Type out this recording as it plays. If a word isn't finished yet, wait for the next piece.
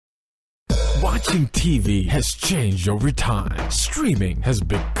Watching TV has changed over time. Streaming has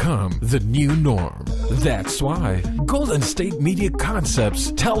become the new norm. That's why Golden State Media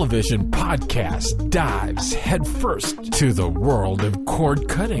Concepts television podcast dives headfirst to the world of cord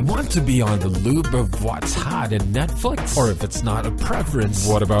cutting. Want to be on the loop of what's hot in Netflix? Or if it's not a preference,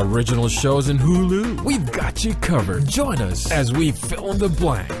 what about original shows in Hulu? We've got you covered. Join us as we fill in the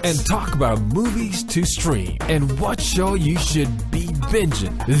blanks and talk about movies to stream and what show you should be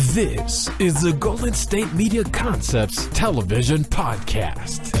binging. This is the Golden State Media Concepts television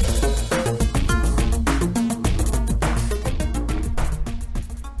podcast.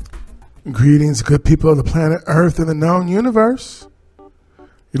 Greetings, good people of the planet Earth and the known universe.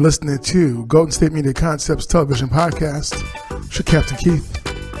 You're listening to Golden State Media Concepts television podcast. It's your Captain Keith.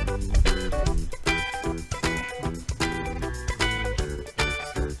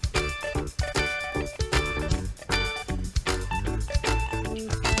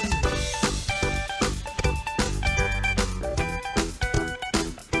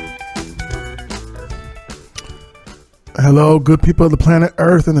 Hello, good people of the planet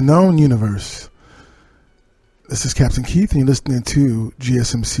Earth and the known universe. This is Captain Keith, and you're listening to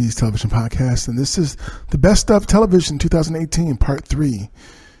GSMC's television podcast, and this is the Best of Television 2018, Part 3,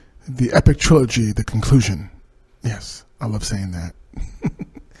 the Epic Trilogy, the conclusion. Yes, I love saying that.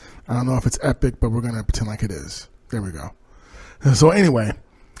 I don't know if it's epic, but we're going to pretend like it is. There we go. So anyway,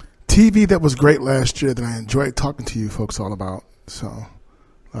 TV that was great last year that I enjoyed talking to you folks all about. So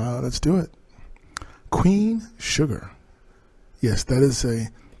let's do it. Queen Sugar. Yes, that is a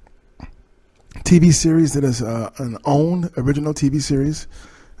TV series that is an owned original TV series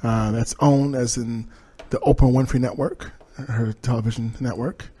that's owned as in the Oprah Winfrey Network, her television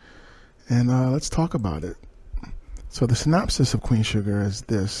network. And let's talk about it. So the synopsis of Queen Sugar is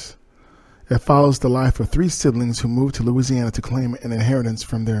this. It follows the life of three siblings who moved to Louisiana to claim an inheritance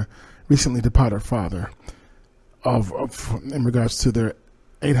from their recently departed father in regards to their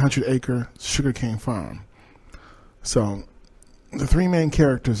 800-acre sugarcane farm. So the three main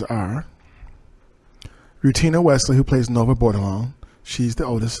characters are Rutina Wesley, who plays Nova Bordelon. She's the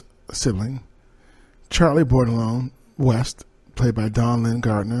oldest sibling. Charlie Bordelon West, played by Dawn Lynn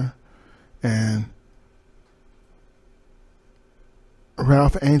Gardner. And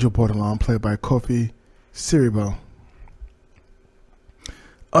Ralph Angel Bordelon, played by Kofi Siriboe.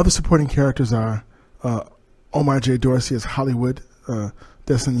 Other supporting characters are Omar J. Dorsey as Hollywood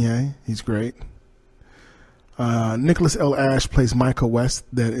Dessigné. He's great. Nicholas L. Ash plays Michael West,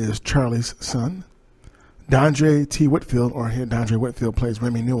 that is Charlie's son. Dondre T. Whitfield, or here Dondre Whitfield, plays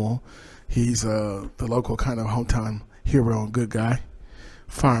Remy Newell. He's the local kind of hometown hero and good guy.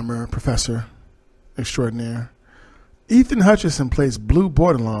 Farmer, professor, extraordinaire. Ethan Hutchison plays Blue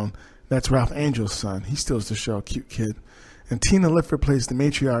Bordelon. That's Ralph Angel's son. He steals the show, cute kid. And Tina Lifford plays the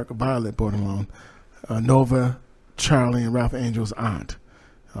matriarch Violet Bordelon. Nova, Charlie, and Ralph Angel's aunt.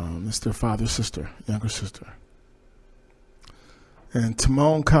 It's their father's sister, younger sister. And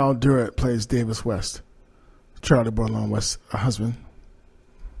Timon Kyle Durrett plays Davis West, Charlie Bordelon West's husband.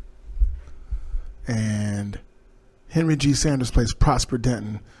 And Henry G. Sanders plays Prosper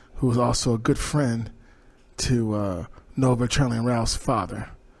Denton, who is also a good friend to Nova, Charlie, and Ralph's father,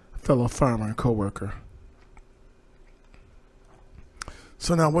 a fellow farmer and co-worker.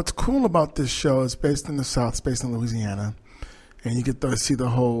 So now what's cool about this show is based in the South, it's based in Louisiana, and you get to see the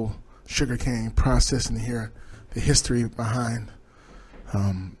whole sugarcane process and hear the history behind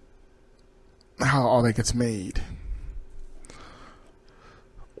how all that gets made.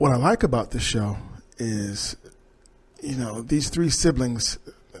 What I like about this show is, these three siblings,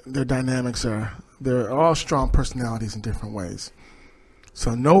 their dynamics they're all strong personalities in different ways.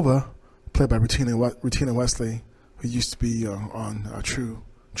 So Nova, played by Rutina Wesley, who used to be on True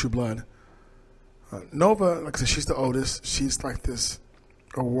Blood. Nova, like I said, she's the oldest. She's like this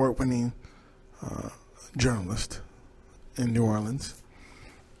award-winning journalist in New Orleans.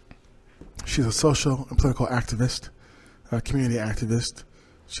 She's a social and political activist, a community activist.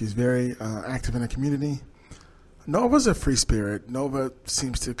 She's very active in the community. Nova's a free spirit. Nova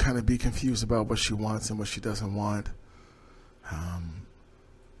seems to kind of be confused about what she wants and what she doesn't want.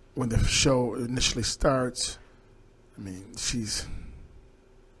 When the show initially starts, she's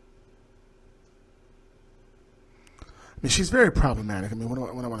very problematic. What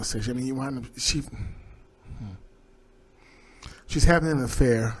I want to say, she's having an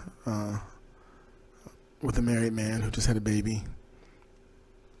affair with a married man who just had a baby,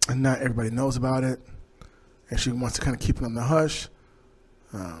 and not everybody knows about it, and she wants to kind of keep it on the hush,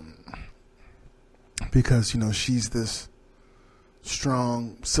 because she's this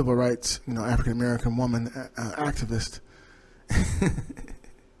strong civil rights, African American woman activist.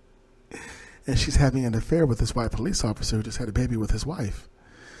 and she's having an affair with this white police officer who just had a baby with his wife.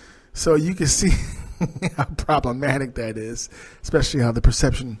 So you can see how problematic that is, especially how the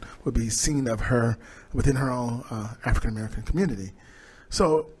perception would be seen of her within her own African-American community.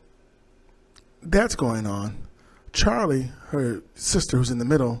 So that's going on. Charlie, her sister who's in the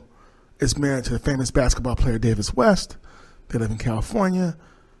middle, is married to the famous basketball player Davis West. They live in California.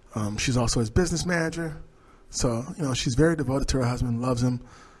 She's also his business manager. So, she's very devoted to her husband, loves him.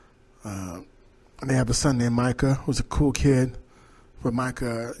 And they have a son named Micah, who's a cool kid. But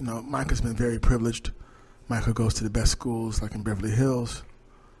Micah, Micah's been very privileged. Micah goes to the best schools, like in Beverly Hills.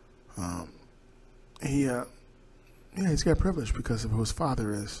 He's got privilege because of who his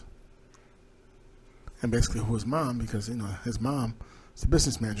father is. And basically who his mom, because, his mom is the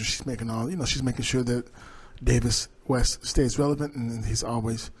business manager. She's making she's making sure that Davis West stays relevant and he's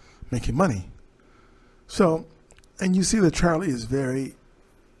always making money. So, and you see that Charlie is very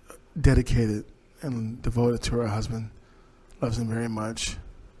dedicated and devoted to her husband. Loves him very much.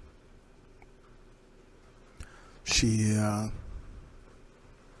 She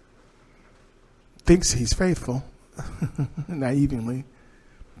thinks he's faithful, naively,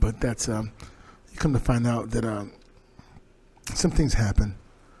 but that's you come to find out that some things happen.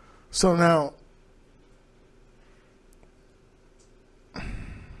 So now,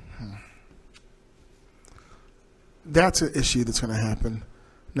 that's an issue that's going to happen.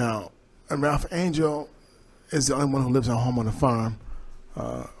 Now, Ralph Angel is the only one who lives at home on the farm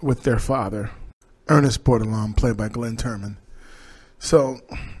with their father, Ernest Bordelon, played by Glenn Turman. So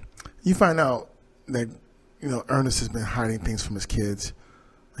you find out that, Ernest has been hiding things from his kids.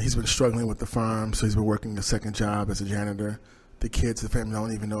 He's been struggling with the farm, so he's been working a second job as a janitor. The kids, the family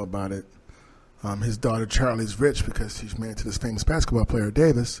don't even know about it. His daughter Charlie's rich because she's married to this famous basketball player,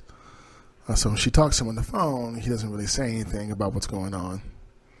 Davis. So when she talks to him on the phone, he doesn't really say anything about what's going on.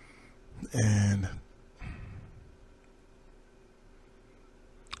 And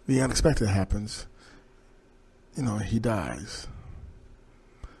the unexpected happens. He dies.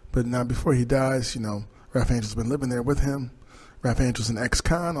 But now before he dies, Ralph Angel's been living there with him. Ralph Angel's an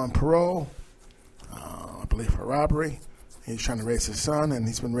ex-con on parole, I believe for robbery. He's trying to raise his son, and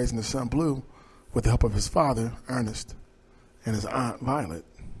he's been raising his son Blue with the help of his father, Ernest, and his aunt, Violet.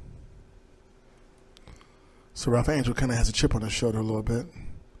 So Ralph Angel kind of has a chip on his shoulder a little bit.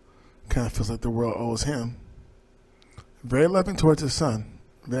 Kind of feels like the world owes him. Very loving towards his son,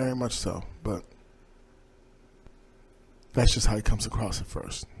 very much so, but that's just how he comes across at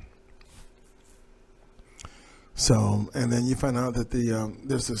first. So, and then you find out that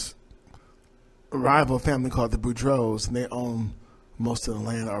there's this rival family called the Boudreaux, and they own most of the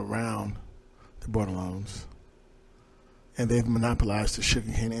land around the Bordelons. And they've monopolized the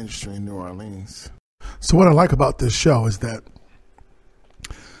sugarcane industry in New Orleans. So what I like about this show is that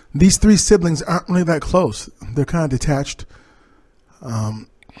these three siblings aren't really that close. They're kind of detached. And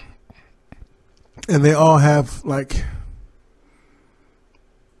they all have, like,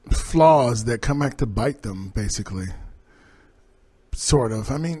 flaws that come back to bite them, basically. Sort of.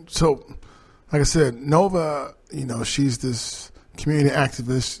 I mean, so, like I said, Nova, she's this community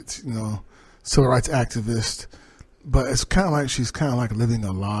activist, civil rights activist. But it's kind of like she's kind of like living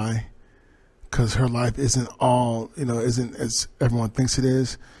a lie. Because her life isn't all, isn't as everyone thinks it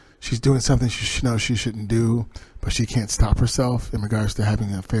is. She's doing something she knows she shouldn't do, but she can't stop herself in regards to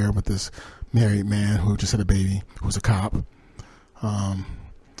having an affair with this married man who just had a baby, who's a cop.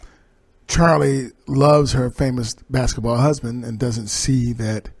 Charlie loves her famous basketball husband and doesn't see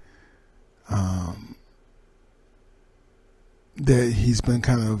that that he's been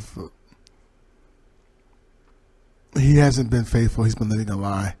he hasn't been faithful. He's been living a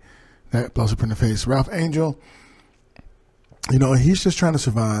lie. That blows up in the face. Ralph Angel, he's just trying to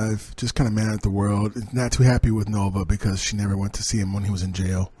survive, just kind of mad at the world. Not too happy with Nova because she never went to see him when he was in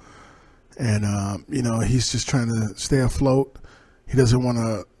jail. And, he's just trying to stay afloat. He doesn't want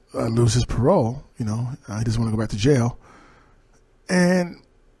to lose his parole, he doesn't want to go back to jail. And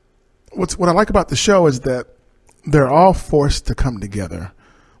what I like about the show is that they're all forced to come together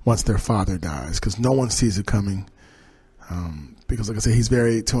once their father dies because no one sees it coming. Because, like I said, he's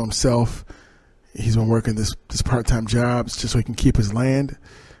very to himself. He's been working this part-time job just so he can keep his land,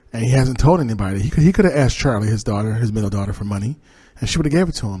 and he hasn't told anybody. He could have asked Charlie, his daughter, his middle daughter, for money, and she would have gave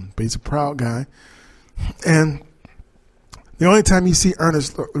it to him. But he's a proud guy, and the only time you see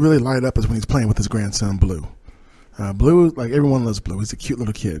Ernest really light up is when he's playing with his grandson Blue. Blue, like everyone loves Blue. He's a cute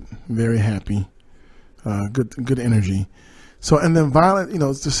little kid, very happy, good energy. So, and then Violet,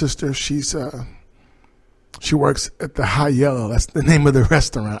 the sister, she works at the High Yellow. That's the name of the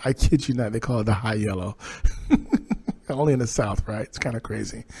restaurant. I kid you not. They call it the High Yellow. only in the South, right? It's kind of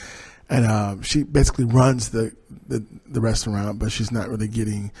crazy. And she basically runs the restaurant, but she's not really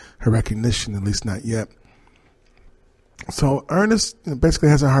getting her recognition, at least not yet. So Ernest basically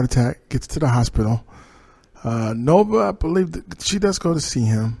has a heart attack, gets to the hospital. Nova, I believe that she does go to see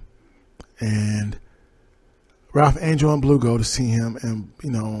him, and Ralph Angel and Blue go to see him. And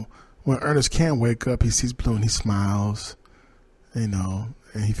when Ernest can wake up, he sees Blue and he smiles, and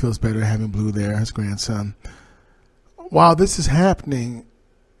he feels better having Blue there, his grandson. While this is happening,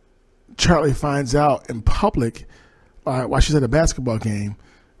 Charlie finds out in public while she's at a basketball game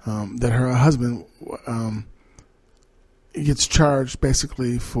that her husband gets charged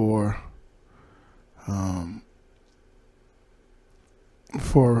basically for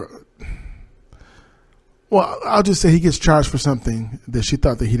I'll just say he gets charged for something that she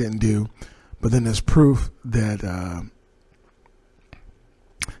thought that he didn't do, but then there's proof that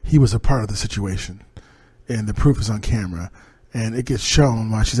he was a part of the situation, and the proof is on camera. And it gets shown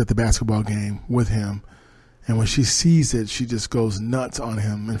while she's at the basketball game with him. And when she sees it, she just goes nuts on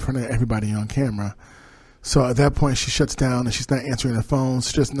him in front of everybody on camera. So at that point, she shuts down and she's not answering the phone.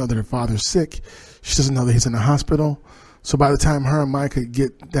 She doesn't know that her father's sick. She doesn't know that he's in the hospital. So by the time her and Micah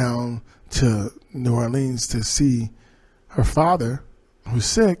get down to New Orleans to see her father, who's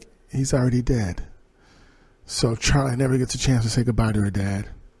sick, he's already dead. So Charlie never gets a chance to say goodbye to her dad.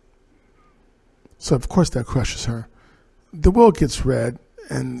 So of course that crushes her. The will gets read,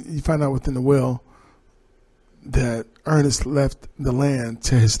 and you find out within the will that Ernest left the land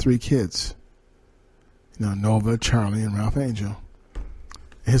to his 3 kids. Nova, Charlie, and Ralph Angel.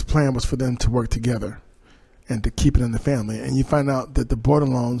 His plan was for them to work together and to keep it in the family. And you find out that the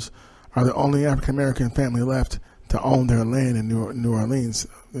Bordelones are the only African-American family left to own their land in New Orleans,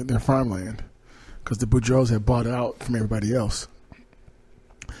 their farmland, because the Boudreaux had bought it out from everybody else.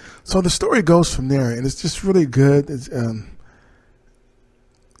 So the story goes from there, and it's just really good.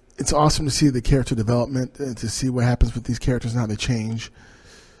 It's awesome to see the character development and to see what happens with these characters and how they change.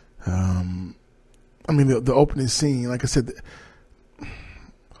 The opening scene, like I said,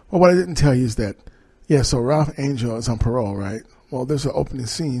 what I didn't tell you is that, so Ralph Angel is on parole, right? Well, there's an opening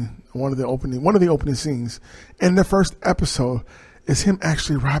scene. One of the opening scenes in the first episode is him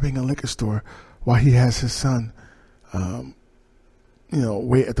actually robbing a liquor store while he has his son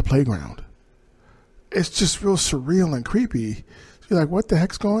wait at the playground. It's just real surreal and creepy. You're like, what the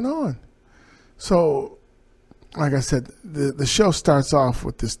heck's going on? So, like I said, the show starts off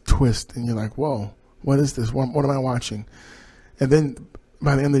with this twist, and you're like, whoa, what is this? What am I watching? And then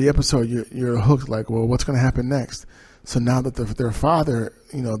by the end of the episode, you're hooked, like, well, what's going to happen next? So now that their father,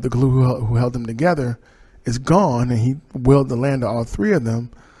 the glue who held them together, is gone, and he willed the land to all 3 of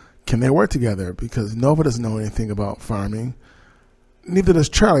them, can they work together? Because Nova doesn't know anything about farming. Neither does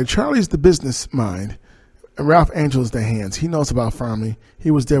Charlie. Charlie's the business mind. And Ralph Angel is the hands. He knows about farming.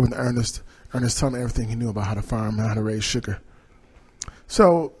 He was there with Ernest. Ernest told him everything he knew about how to farm and how to raise sugar.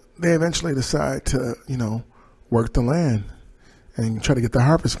 So they eventually decide to, work the land and try to get the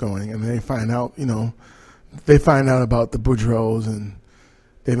harvest going. And they find out, about the Boudreaux, and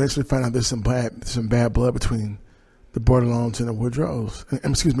they eventually find out there's some bad blood between the Bordelones and the Boudreaux.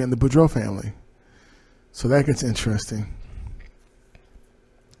 And the Boudreaux family. So that gets interesting.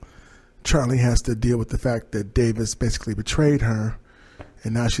 Charlie has to deal with the fact that Davis basically betrayed her,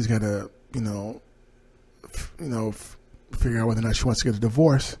 and now she's got to, figure out whether or not she wants to get a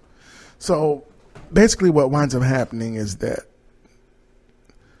divorce. So basically what winds up happening is that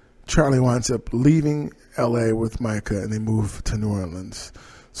Charlie winds up leaving L.A. with Micah, and they move to New Orleans.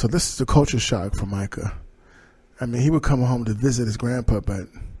 So this is a culture shock for Micah. He would come home to visit his grandpa, but,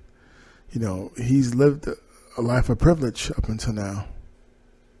 he's lived a life of privilege up until now.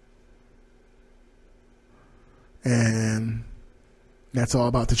 And that's all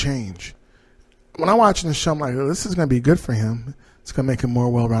about to change. When I'm watching this show, I'm like, this is going to be good for him. It's going to make him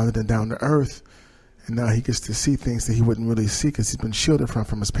more well-rounded and down to earth. And now he gets to see things that he wouldn't really see because he's been shielded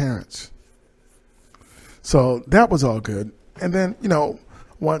from his parents. So that was all good. And then,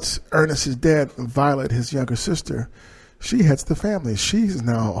 once Ernest is dead, Violet, his younger sister, she heads the family. She's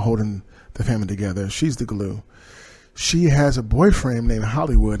now holding the family together. She's the glue. She has a boyfriend named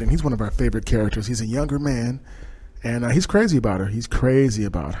Hollywood, and he's one of our favorite characters. He's a younger man. And he's crazy about her. He's crazy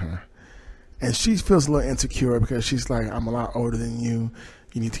about her. And she feels a little insecure because she's like, I'm a lot older than you.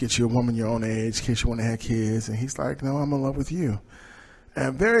 You need to get you a woman your own age in case you want to have kids. And he's like, no, I'm in love with you.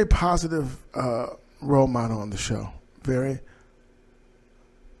 And very positive role model on the show. Very,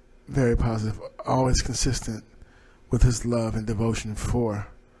 very positive. Always consistent with his love and devotion for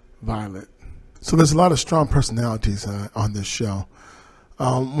Violet. So there's a lot of strong personalities on this show.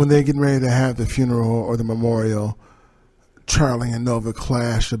 When they're getting ready to have the funeral or the memorial Charlie and Nova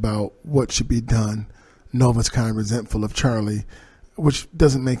clash about what should be done. Nova's kind of resentful of Charlie, which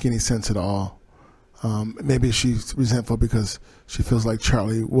doesn't make any sense at all. Maybe she's resentful because she feels like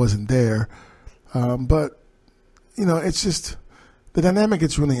Charlie wasn't there. But, it's just the dynamic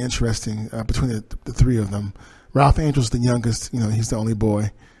gets really interesting between the three of them. Ralph Angel's the youngest, he's the only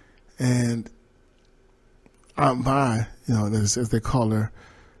boy. And Aunt Vi, as they call her,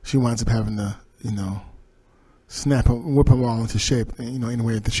 she winds up having to, snap him, whip him all into shape, any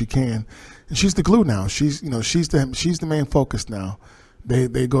way that she can. And she's the glue now. She's the main focus now.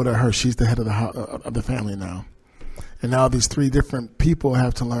 They go to her. She's the head of the family now. And now these three different people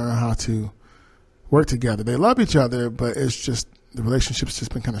have to learn how to work together. They love each other, but it's just the relationship's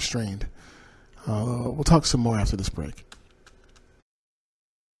just been kind of strained. We'll talk some more after this break.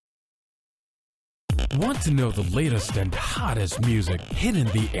 Want to know the latest and hottest music hitting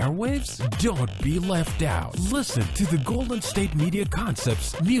the airwaves? Don't be left out. Listen to the Golden State Media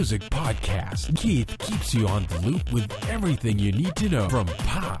Concepts Music Podcast. Keith keeps you on the loop with everything you need to know from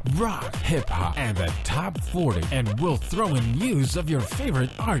pop, rock, hip-hop, and the top 40. And we'll throw in news of your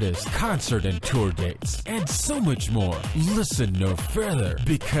favorite artists, concert and tour dates, and so much more. Listen no further,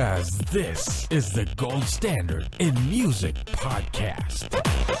 because this is the gold standard in music podcast.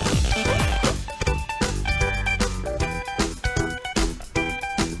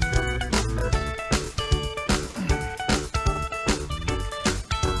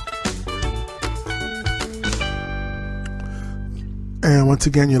 And once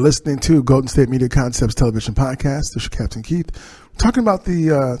again, you're listening to Golden State Media Concepts Television Podcast. This is Captain Keith. We're talking about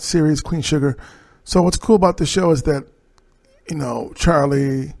the series Queen Sugar. So what's cool about the show is that,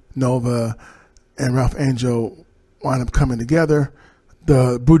 Charlie, Nova, and Ralph Angel wind up coming together.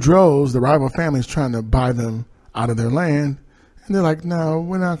 The Boudreaux, the rival family, is trying to buy them out of their land. And they're like, no,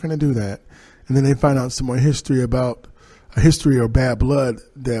 we're not going to do that. And then they find out some more history about a history or bad blood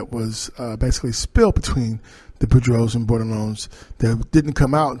that was basically spilled between the Boudreaux and Bordelons that didn't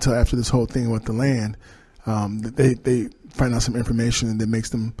come out until after this whole thing with the land. They find out some information that makes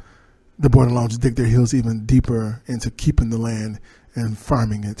the Bordelons dig their heels even deeper into keeping the land and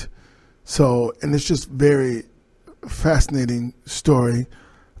farming it. So, and it's just very fascinating story.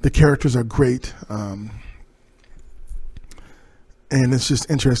 The characters are great. And it's just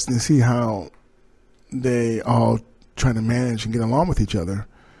interesting to see how they all try to manage and get along with each other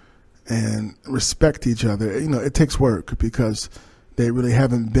and respect each other. It takes work because they really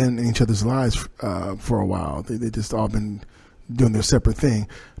haven't been in each other's lives for a while. They just all been doing their separate thing.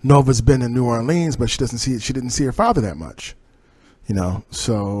 Nova's been in New Orleans, but she didn't see her father that much.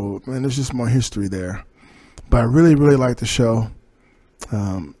 So there's just more history there. But I really, really like the show.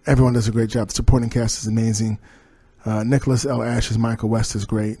 Everyone does a great job. The supporting cast is amazing. Nicholas L. Ash as Michael West is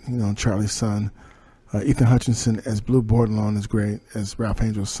great. Charlie's son. Ethan Hutchinson as Blue Bordelon is great, as Ralph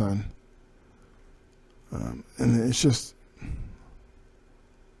Angel's son. And it's just,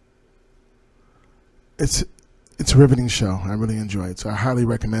 it's a riveting show. I really enjoy it. So I highly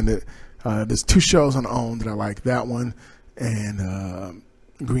recommend it. There's two shows on OWN that I like. That one and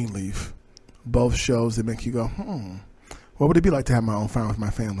Greenleaf. Both shows that make you go, what would it be like to have my own farm with my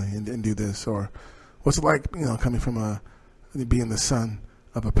family and do this? Or what's it like, coming from being the son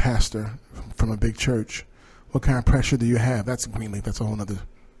of a pastor from a big church? What kind of pressure do you have? That's Greenleaf. That's a whole other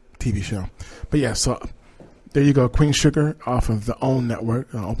TV show. But yeah, so there you go. Queen Sugar off of the OWN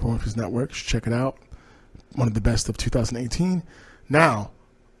network, Oprah Winfrey's network. Check it out. One of the best of 2018. Now,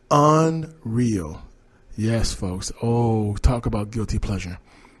 Unreal. Yes, folks. Oh, talk about guilty pleasure.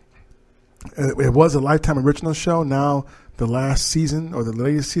 It was a Lifetime original show. Now the last season or the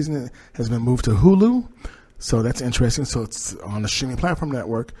latest season has been moved to Hulu. So that's interesting. So it's on the streaming platform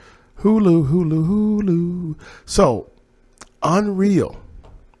network. Hulu. So, Unreal.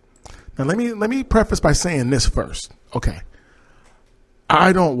 Now let me preface by saying this first. Okay.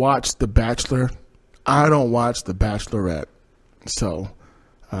 I don't watch The Bachelor. I don't watch The Bachelorette. So,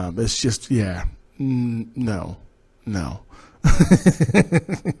 it's just, no. No.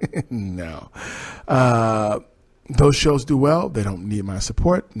 Those shows do well. They don't need my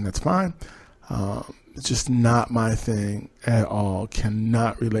support, and that's fine. It's just not my thing at all.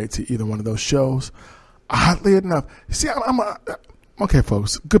 Cannot relate to either one of those shows. Oddly enough, see, okay,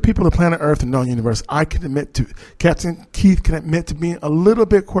 folks. Good people of planet Earth and known universe. I can admit to Captain Keith can admit to being a little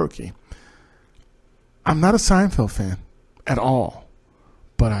bit quirky. I'm not a Seinfeld fan at all,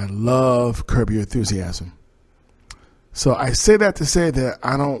 but I love Curb Your Enthusiasm. So I say that to say that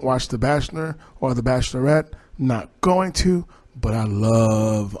I don't watch The Bachelor or The Bachelorette. Not going to, but I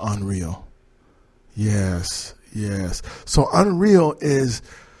love Unreal. Yes. So Unreal it's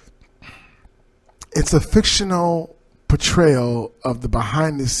a fictional portrayal of the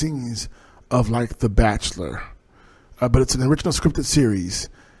behind the scenes of like The Bachelor, but it's an original scripted series,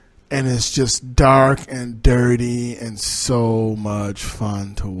 and it's just dark and dirty and so much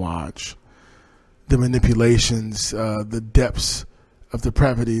fun to watch. The manipulations, the depths of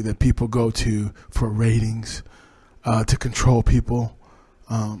depravity that people go to for ratings, to control people.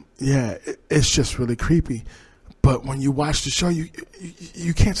 It's just really creepy. But when you watch the show,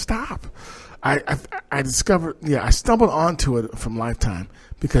 you can't stop. I discovered, I stumbled onto it from Lifetime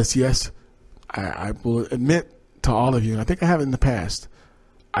because, yes, I will admit to all of you, and I think I have in the past,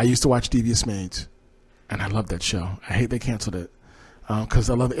 I used to watch Devious Maids, and I loved that show. I hate they canceled it because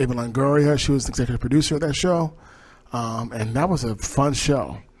I love Ava Longoria. She was the executive producer of that show, and that was a fun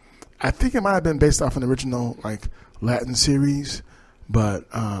show. I think it might have been based off an original like Latin series, but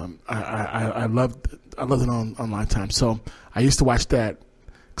I loved it on Lifetime. So I used to watch that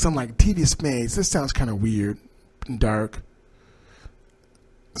because I'm like, Devious Maids, this sounds kind of weird and dark.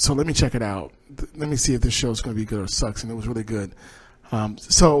 So let me check it out. Let me see if this show is going to be good or sucks. And it was really good.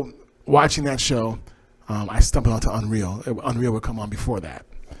 So watching that show, I stumbled onto Unreal. Unreal would come on before that.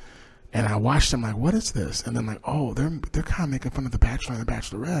 And I watched them like, what is this? And then like, oh, they're kind of making fun of The Bachelor and The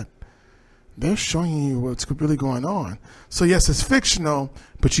Bachelorette. They're showing you what's really going on. So yes, it's fictional,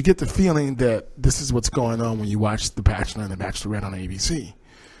 but you get the feeling that this is what's going on when you watch The Bachelor and The Bachelorette on ABC.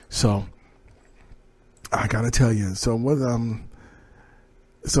 So I got to tell you. So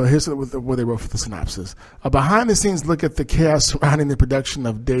here's what they wrote for the synopsis. A behind-the-scenes look at the chaos surrounding the production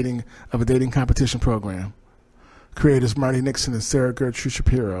of a dating competition program. Creators Marty Nixon and Sarah Gertrude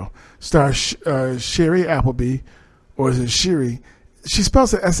Shapiro. Stars Sherry Appleby, or is it Shiri? She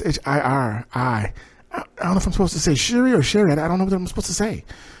spells it Shiri. I don't know if I'm supposed to say Shiri or Sherry. I don't know what I'm supposed to say.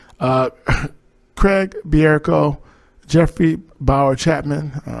 Craig Bierko, Jeffrey Bauer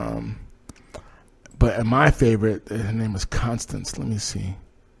Chapman. But my favorite, her name is Constance. Let me see.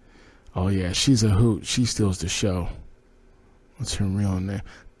 Oh, yeah, she's a hoot. She steals the show. What's her real name?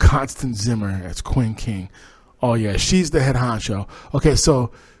 Constance Zimmer. That's Quinn King. Oh, yeah, she's the head honcho. Okay,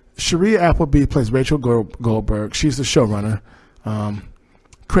 so Sharia Appleby plays Rachel Goldberg. She's the showrunner.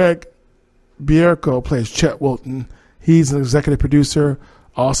 Craig Bierko plays Chet Wilton. He's an executive producer.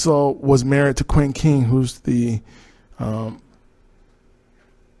 Also was married to Quinn King, who's the...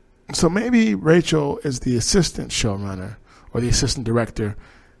 So maybe Rachel is the assistant showrunner or the assistant director,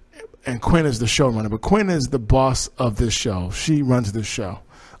 and Quinn is the showrunner. But Quinn is the boss of this show. She runs this show.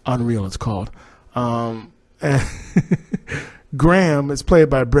 Unreal, it's called. And Graham is played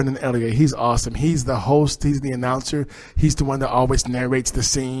by Brendan Elliott. He's awesome. He's the host. He's the announcer. He's the one that always narrates the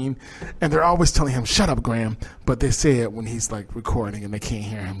scene. And they're always telling him, shut up, Graham. But they say it when he's like recording and they can't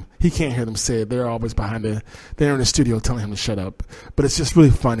hear him. He can't hear them say it. They're always they're in the studio telling him to shut up. But it's just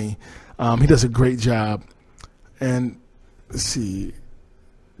really funny. He does a great job. And let's see.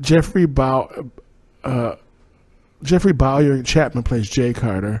 Jeffrey Bauer Chapman plays Jay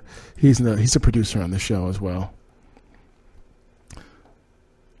Carter. He's a producer on the show as well.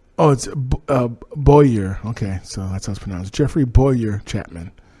 Oh, it's Boyer. Okay, so that's how it's pronounced. Jeffrey Boyer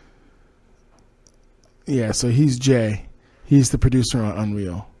Chapman. Yeah, so he's Jay. He's the producer on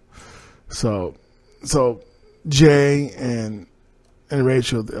Unreal. So Jay and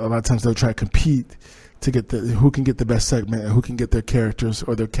Rachel, a lot of times they'll try to compete to get who can get the best segment and who can get their characters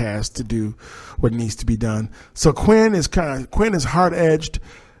or their cast to do what needs to be done. So Quinn is hard-edged,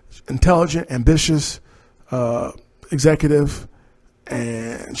 intelligent, ambitious, executive.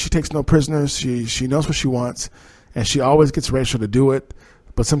 And she takes no prisoners. She knows what she wants, and she always gets Rachel to do it.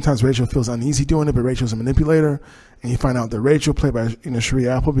 But sometimes Rachel feels uneasy doing it, but Rachel's a manipulator. And you find out that Rachel, played by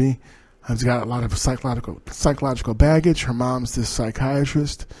Sharia Appleby, has got a lot of psychological baggage. Her mom's this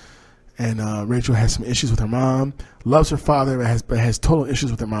psychiatrist, and Rachel has some issues with her mom. Loves her father, but has total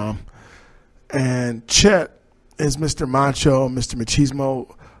issues with her mom. And Chet is Mr. Macho, Mr.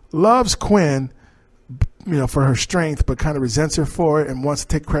 Machismo, loves Quinn, for her strength, but kind of resents her for it and wants to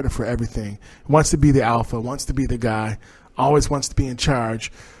take credit for everything. Wants to be the alpha, wants to be the guy, always wants to be in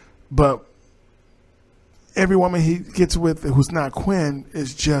charge. But every woman he gets with who's not Quinn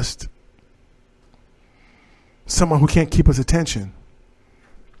is just someone who can't keep his attention.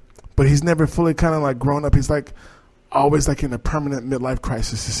 But he's never fully kind of like grown up. He's like always like in a permanent midlife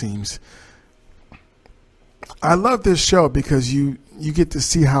crisis, it seems. I love this show because you get to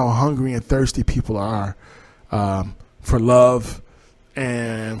see how hungry and thirsty people are for love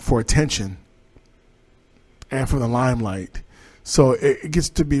and for attention and for the limelight. So it gets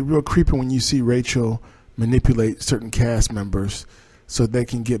to be real creepy when you see Rachel manipulate certain cast members so they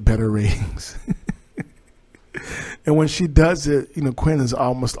can get better ratings. And when she does it, Quinn is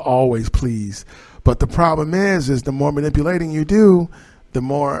almost always pleased. But the problem is the more manipulating you do, the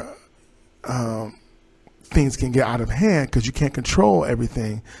more things can get out of hand because you can't control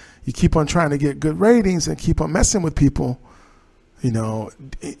everything. You keep on trying to get good ratings and keep on messing with people,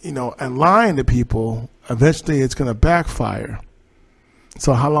 and lying to people. Eventually, it's going to backfire.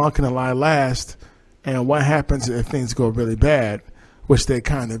 So how long can a lie last? And what happens if things go really bad, which they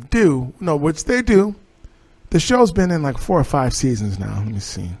kind of do? Which they do. The show's been in like 4 or 5 seasons now. Let me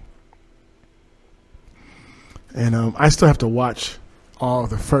see. And I still have to watch all of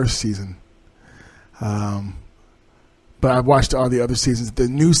the first season. But I've watched all the other seasons. The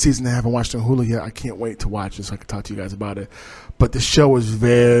new season I haven't watched on Hulu yet. I can't wait to watch it so I can talk to you guys about it. But the show is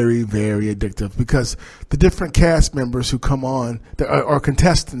very, very addictive because the different cast members who come on are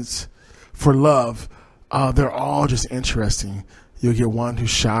contestants for love. They're all just interesting. You'll get one who's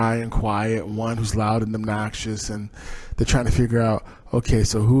shy and quiet, one who's loud and obnoxious, and they're trying to figure out, okay,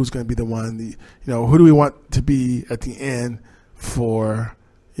 so who's going to be the one, who do we want to be at the end for,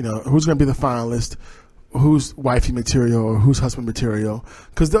 who's going to be the finalist, who's wifey material or who's husband material,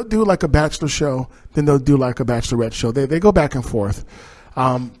 because they'll do like a bachelor show, then they'll do like a bachelorette show. They go back and forth,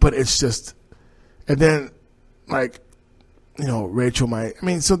 but it's just, and then Rachel might.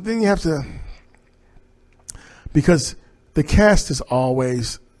 So then you have to, because the cast is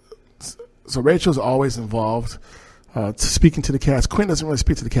always, so Rachel's always involved, speaking to the cast. Quinn doesn't really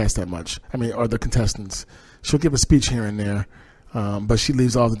speak to the cast that much. Or the contestants. She'll give a speech here and there, but she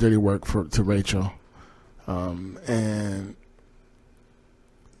leaves all the dirty work to Rachel. And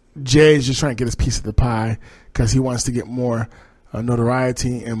Jay's just trying to get his piece of the pie because he wants to get more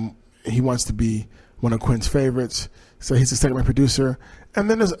notoriety and he wants to be one of Quinn's favorites. So he's a second producer. And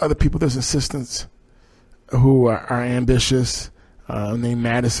then there's other people. There's assistants who are ambitious, named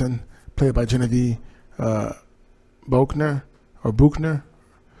Madison, played by Genevieve Buchner.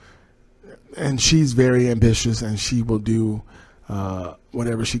 And she's very ambitious, and she will do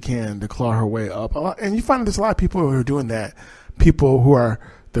whatever she can to claw her way up. And you find there's a lot of people who are doing that, people who are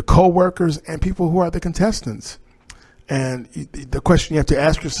the co-workers and people who are the contestants. And the question you have to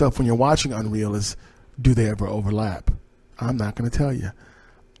ask yourself when you're watching Unreal is, do they ever overlap? I'm not going to tell you.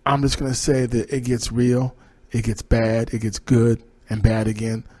 I'm just going to say that it gets real, it gets bad, it gets good and bad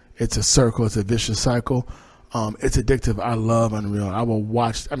again. It's a circle. It's a vicious cycle. It's addictive. I love Unreal. I will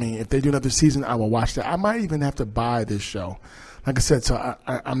watch. If they do another season, I will watch that. I might even have to buy this show. Like I said, so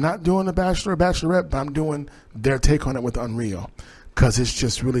I'm not doing The Bachelor or Bachelorette, but I'm doing their take on it with Unreal because it's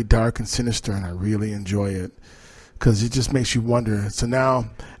just really dark and sinister, and I really enjoy it because it just makes you wonder. So now,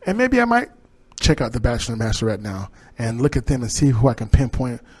 and maybe I might check out The Bachelor and Bachelorette now and look at them and see who I can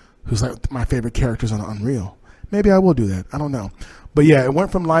pinpoint who's like my favorite characters on Unreal. Maybe I will do that. I don't know. But yeah, it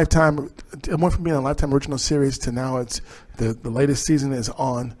went from Lifetime. It went from being a Lifetime original series to now it's the latest season is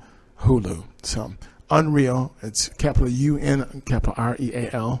on Hulu. So Unreal. It's capital UN, capital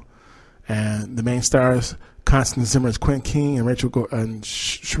REAL, and the main stars Constance Zimmer as Quinn King and and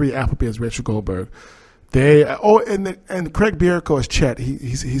Sheree Appleby as Rachel Goldberg. And Craig Bierko as Chet.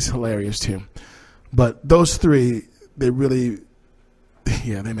 He's hilarious too. But those three, they really,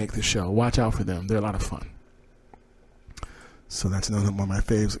 they make the show. Watch out for them. They're a lot of fun. So that's another one of my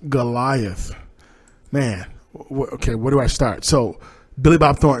faves. Goliath. Man, okay, where do I start? So Billy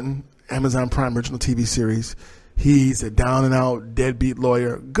Bob Thornton, Amazon Prime original TV series. He's a down-and-out, deadbeat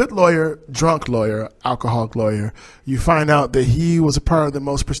lawyer, good lawyer, drunk lawyer, alcoholic lawyer. You find out that he was a part of the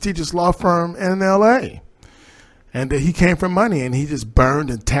most prestigious law firm in L.A., and that he came from money, and he just burned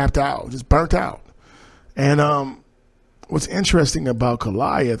and tapped out, just burnt out. And what's interesting about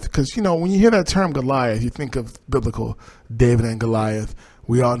Goliath, because, when you hear that term Goliath, you think of biblical David and Goliath.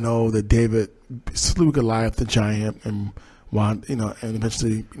 We all know that David slew Goliath the giant and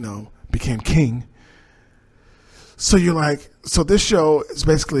eventually, became king. So you're like, so this show is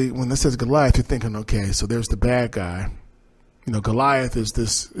basically, when this says Goliath, you're thinking, okay, so there's the bad guy. Goliath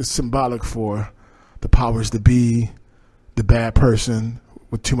is symbolic for the powers that be, the bad person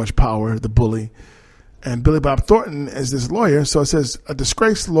with too much power, the bully. And Billy Bob Thornton is this lawyer. So it says a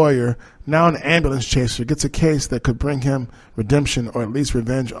disgraced lawyer, now an ambulance chaser, gets a case that could bring him redemption or at least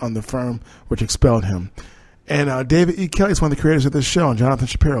revenge on the firm which expelled him. And David E. Kelly is one of the creators of this show, and Jonathan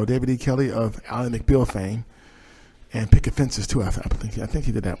Shapiro. David E. Kelly of Ally McBeal fame and Picket Fences too. I think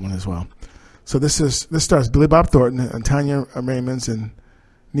he did that one as well. So this stars Billy Bob Thornton and Tanya Raymonds and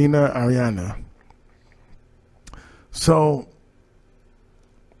Nina Ariana. So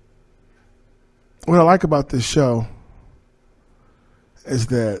what I like about this show is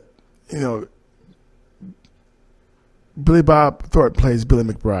that, Billy Bob Thornton plays Billy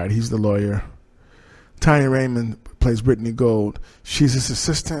McBride. He's the lawyer. Tanya Raymond plays Brittany Gold. She's his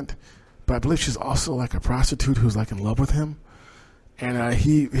assistant, but I believe she's also like a prostitute who's like in love with him. And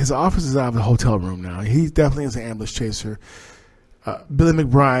his office is out of the hotel room now. He definitely is an ambush chaser. Billy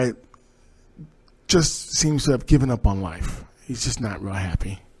McBride just seems to have given up on life. He's just not real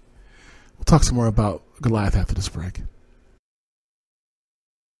happy. We'll talk some more about Goliath after this break.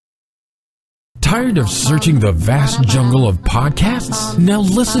 Tired of searching the vast jungle of podcasts? Now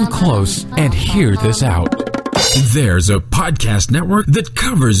listen close and hear this out. There's a podcast network that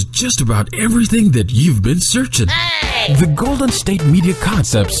covers just about everything that you've been searching. Hey! The Golden State Media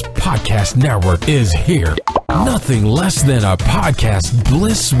Concepts Podcast Network is here. Nothing less than a podcast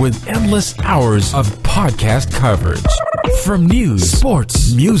bliss with endless hours of podcast coverage. From news,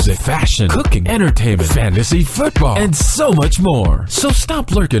 sports, music, fashion, cooking, entertainment, fantasy, football, and so much more. So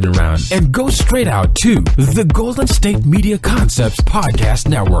stop lurking around and go straight out to the Golden State Media Concepts Podcast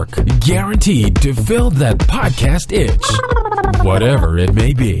Network. Guaranteed to fill that podcast itch. Whatever it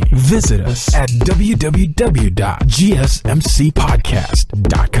may be. Visit us at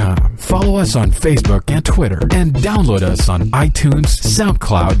www.gsmcpodcast.com. Follow us on Facebook and Twitter, and download us on iTunes,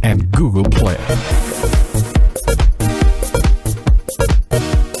 SoundCloud, and Google Play.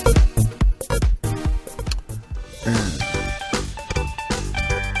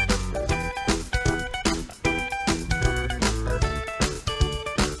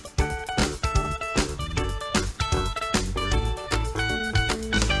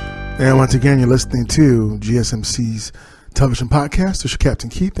 And once again, you're listening to GSMC's television podcast. This is your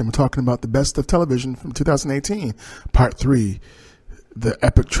Captain Keith, and we're talking about the best of television from 2018, Part 3, the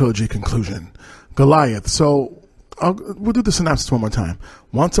Epic Trilogy conclusion. Goliath. So we'll do the synopsis one more time.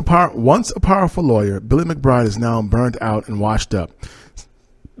 Once a powerful lawyer, Billy McBride is now burned out and washed up,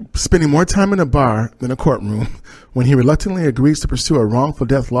 spending more time in a bar than a courtroom when he reluctantly agrees to pursue a wrongful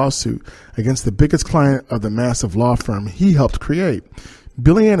death lawsuit against the biggest client of the massive law firm he helped create.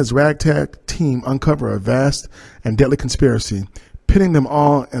 Billy and his ragtag team uncover a vast and deadly conspiracy, pitting them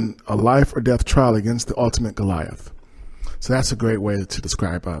all in a life or death trial against the ultimate Goliath. So that's a great way to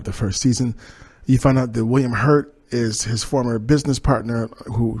describe the first season. You find out that William Hurt is his former business partner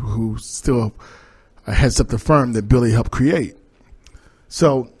who still heads up the firm that Billy helped create.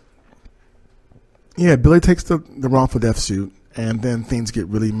 So, yeah, Billy takes the wrongful death suit, and then things get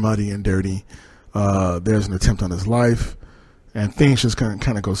really muddy and dirty. There's an attempt on his life. And things just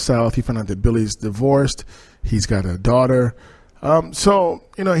kind of go south. You find out that Billy's divorced. He's got a daughter. So,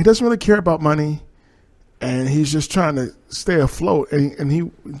 he doesn't really care about money. And he's just trying to stay afloat. And he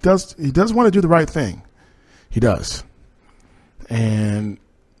does want to do the right thing. He does. And,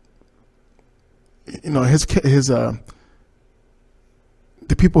 the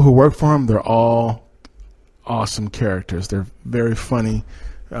people who work for him, they're all awesome characters. They're very funny,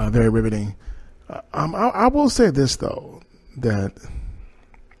 very riveting. I will say this, though. That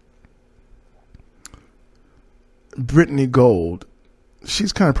Brittany Gold,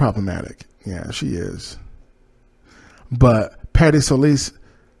 she's kind of problematic. Yeah, she is. But Patty Solis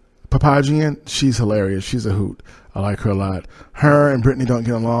Papagian, she's hilarious. She's a hoot. I like her a lot. Her and Brittany don't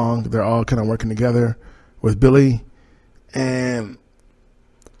get along. They're all kind of working together with Billy. And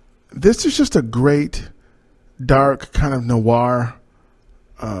this is just a great, dark, kind of noir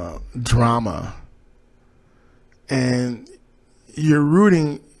drama. And you're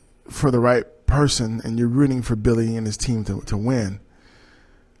rooting for the right person, and you're rooting for Billy and his team to win.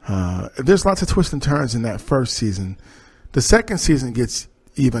 There's lots of twists and turns in that first season. The second season gets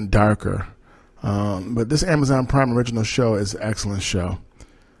even darker. But this Amazon Prime original show is an excellent show.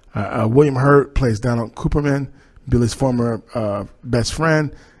 William Hurt plays Donald Cooperman, Billy's former best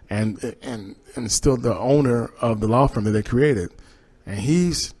friend, and still the owner of the law firm that they created. And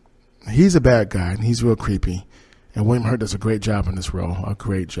he's a bad guy, and he's real creepy. And William Hurt does a great job in this role, a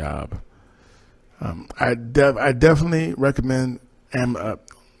great job. I definitely recommend. I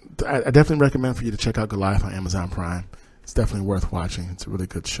definitely recommend for you to check out Goliath on Amazon Prime. It's definitely worth watching. It's a really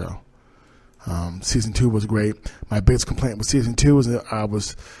good show. Season 2 was great. My biggest complaint with season 2 was that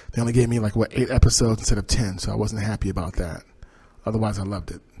they only gave me 8 episodes instead of 10, so I wasn't happy about that. Otherwise, I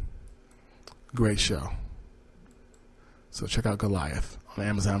loved it. Great show. So check out Goliath on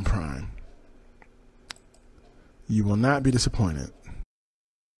Amazon Prime. You will not be disappointed.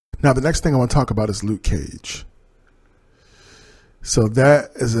 Now, the next thing I want to talk about is Luke Cage. So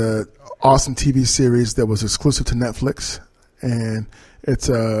that is an awesome TV series that was exclusive to Netflix, and it's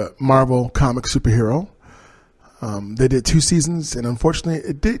a Marvel comic superhero. They did 2 seasons, and unfortunately,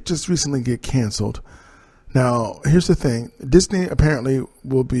 it did just recently get canceled. Now, here's the thing. Disney apparently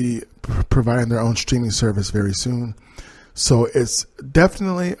will be providing their own streaming service very soon. So it's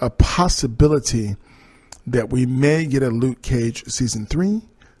definitely a possibility that we may get a Luke Cage season 3.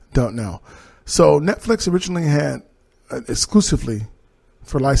 don't know. So Netflix originally had exclusively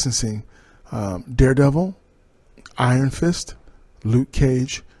for licensing Daredevil, Iron Fist, Luke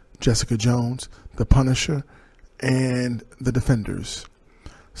Cage, Jessica Jones, The Punisher, and The Defenders.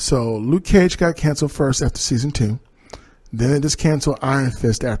 So Luke Cage got canceled first after season 2. Then they just canceled Iron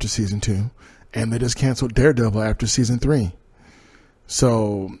Fist after season 2. And they just canceled Daredevil after season 3.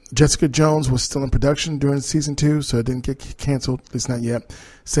 So Jessica Jones was still in production during season 2, so it didn't get canceled, at least not yet.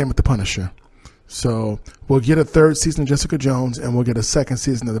 Same with The Punisher. So we'll get a 3rd season of Jessica Jones, and we'll get a 2nd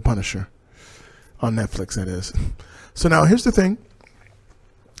season of The Punisher on Netflix, that is. So now here's the thing.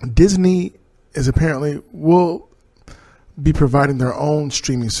 Disney is apparently will be providing their own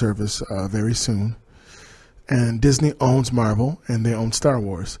streaming service very soon. And Disney owns Marvel, and they own Star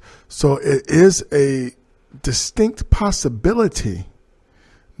Wars. So it is a distinct possibility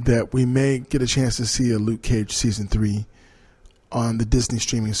that we may get a chance to see a Luke Cage season 3 on the Disney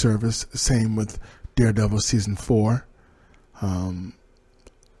streaming service. Same with Daredevil season 4, and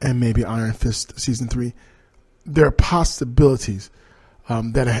maybe Iron Fist season 3. There are possibilities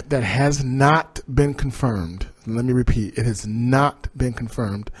that has not been confirmed. Let me repeat: it has not been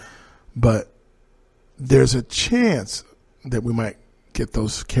confirmed, but there's a chance that we might get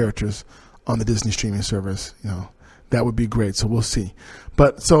those characters on the Disney streaming service. You know, that would be great. So we'll see.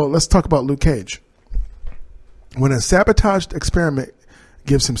 But so let's talk about Luke Cage. When a sabotaged experiment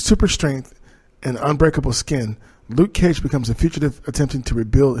gives him super strength and unbreakable skin, Luke Cage becomes a fugitive attempting to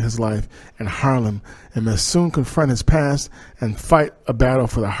rebuild his life in Harlem and must soon confront his past and fight a battle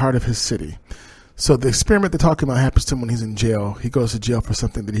for the heart of his city. So the experiment they're talking about happens to him when he's in jail. He goes to jail for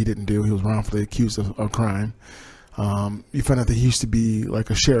something that he didn't do. He was wrongfully accused of a crime. You find out that he used to be like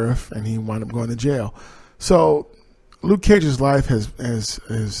a sheriff, and he wound up going to jail. So Luke Cage's life has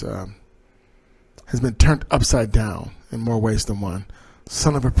been turned upside down in more ways than one.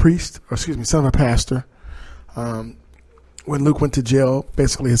 Son of a pastor. When Luke went to jail,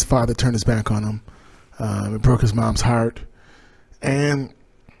 basically his father turned his back on him. It broke his mom's heart. And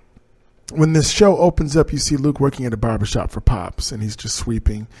when this show opens up, you see Luke working at a barbershop for Pops, and he's just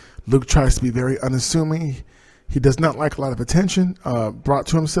sweeping. Luke tries to be very unassuming. He does not like a lot of attention brought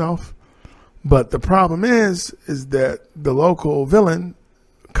to himself. But the problem is that the local villain,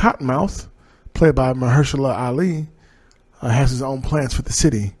 Cottonmouth, played by Mahershala Ali, has his own plans for the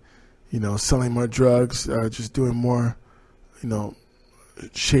city. You know, selling more drugs, just doing more,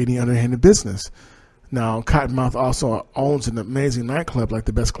 shady, underhanded business. Now, Cottonmouth also owns an amazing nightclub, like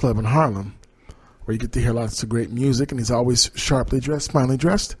the best club in Harlem, where you get to hear lots of great music, and he's always sharply dressed, finely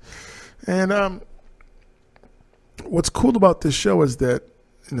dressed. And what's cool about this show is that,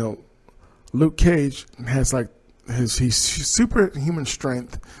 Luke Cage has he's superhuman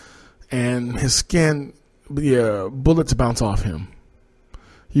strength, and his skin, bullets bounce off him.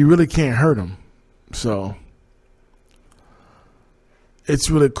 You really can't hurt him. So it's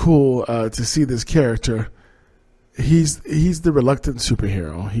really cool to see this character. He's the reluctant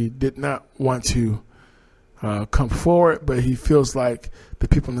superhero. He did not want to come forward, but he feels like the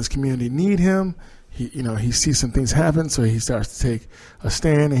people in this community need him. He sees some things happen, so he starts to take a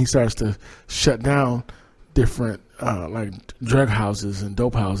stand, and he starts to shut down different like drug houses and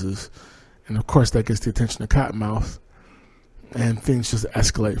dope houses. And of course that gets the attention of Cottonmouth, and things just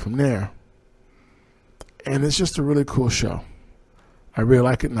escalate from there. And it's just a really cool show. I really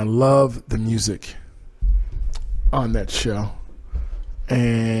like it, and I love the music on that show.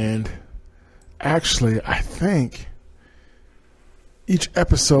 And actually, I think each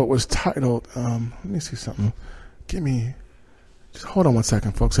episode was titled, let me see something. Just hold on one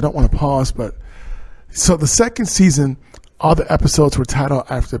second, folks. I don't want to pause, but so the second season, all the episodes were titled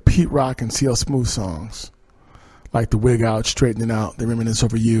after Pete Rock and CL Smooth songs, like The Wig Out, Straightening Out, They Reminisce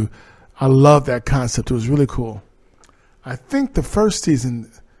Over You. I love that concept. It was really cool. I think the first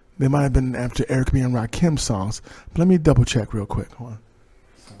season, they might have been after Eric B. and Rakim songs. But let me double check real quick. Hold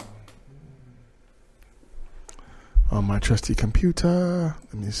on my trusty computer.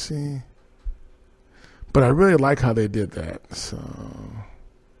 Let me see. But I really like how they did that. So,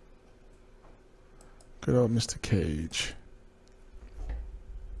 good old Mr. Cage.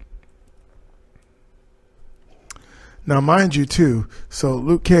 Now, mind you, too, so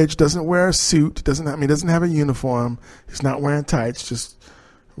Luke Cage doesn't wear a suit, doesn't have a uniform. He's not wearing tights, just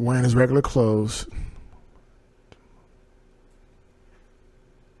wearing his regular clothes.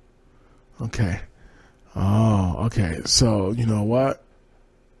 Okay. Oh, okay. So, you know what?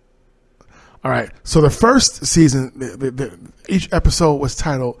 All right. So the first season, each episode was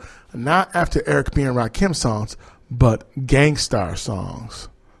titled not after Eric B. and Rakim songs, but Gangstar songs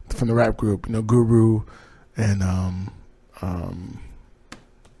from the rap group, Guru and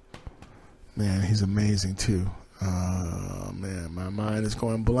Man, he's amazing too. Man, my mind is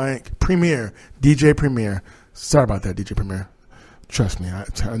going blank. Premier, DJ Premier. Sorry about that, DJ Premier. Trust me,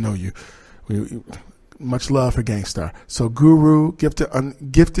 I know you. Much love for Gangstar. So Guru,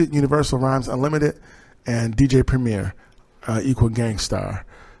 Gifted, Universal Rhymes Unlimited, and DJ Premier equal Gangstar.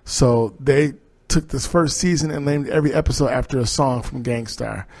 So they took this first season and named every episode after a song from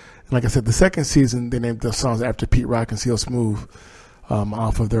Gangstar. And like I said, the second season they named the songs after Pete Rock and CeeLo Smooth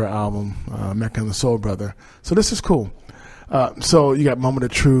off of their album Mecca and the Soul Brother. So this is cool. So you got Moment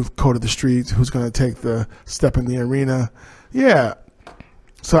of Truth, Code of the Streets, who's going to take the step in the arena. Yeah.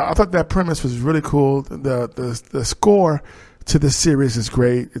 So I thought that premise was really cool. The score to this series is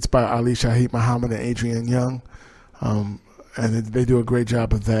great. It's by Ali Shaheed Muhammad and Adrian Young. And they do a great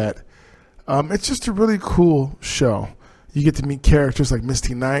job of that. It's just a really cool show. You get to meet characters like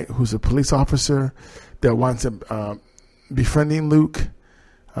Misty Knight, who's a police officer that winds up befriending Luke.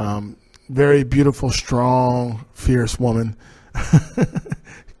 Very beautiful, strong, fierce woman.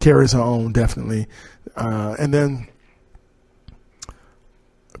 Carries her own, definitely. And then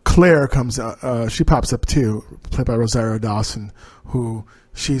Claire comes she pops up too, played by Rosario Dawson, who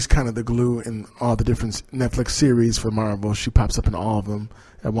she's kind of the glue in all the different Netflix series for Marvel. She pops up in all of them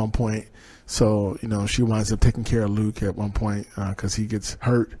at one point. So, she winds up taking care of Luke at one point because he gets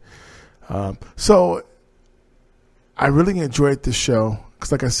hurt. So I really enjoyed this show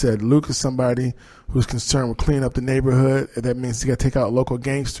because, like I said, Luke is somebody who's concerned with cleaning up the neighborhood. That means he got to take out local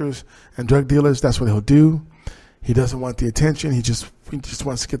gangsters and drug dealers. That's what he'll do. He doesn't want the attention. He just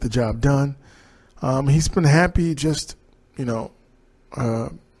wants to get the job done. He's been happy just, working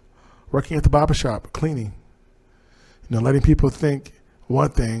at the barber shop, cleaning. Letting people think one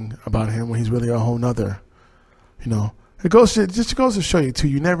thing about him when he's really a whole nother. It goes to show you too.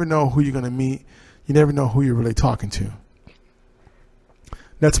 You never know who you're going to meet. You never know who you're really talking to.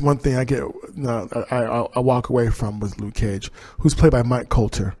 That's one thing I walk away from with Luke Cage, who's played by Mike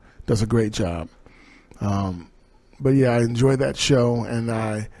Coulter. Does a great job. But yeah, I enjoy that show,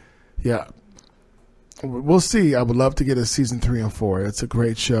 and we'll see. I would love to get a season 3 and 4. It's a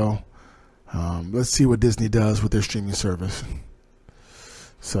great show. Let's see what Disney does with their streaming service.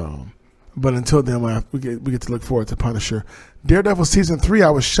 So, but until then, we get to look forward to Punisher. Daredevil season 3. I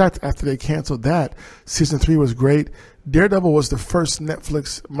was shocked after they canceled that. Season 3 was great. Daredevil was the first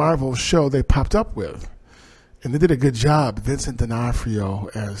Netflix Marvel show they popped up with, and they did a good job. Vincent D'Onofrio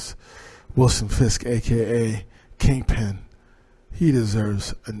as Wilson Fisk, aka Kingpin. He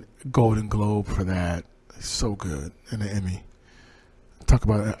deserves a Golden Globe for that. He's so good, and an Emmy. Talk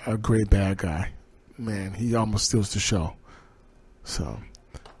about a great bad guy. Man, he almost steals the show. So,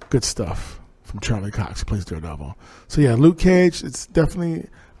 good stuff from Charlie Cox, who plays Daredevil. So yeah, Luke Cage, it's definitely,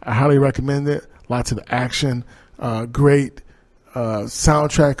 I highly recommend it. Lots of action, great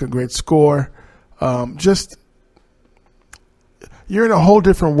soundtrack, a great score. Just, you're in a whole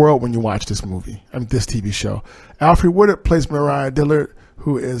different world when you watch this movie. This TV show. Alfred Woodard plays Mariah Dillard,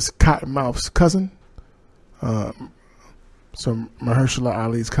 who is Cottonmouth's cousin. So Mahershala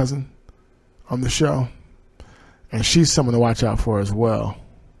Ali's cousin on the show. And she's someone to watch out for as well.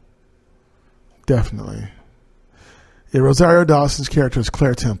 Definitely. Yeah, Rosario Dawson's character is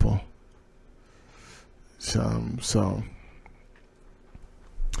Claire Temple. So,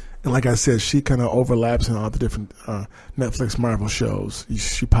 and like I said, she kind of overlaps in all the different Netflix Marvel shows.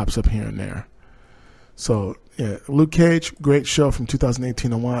 She pops up here and there. So, yeah, Luke Cage, great show from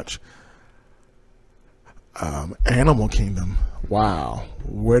 2018 to watch. Animal Kingdom. Wow.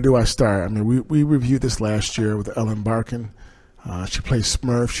 Where do I start? We reviewed this last year with Ellen Barkin. She plays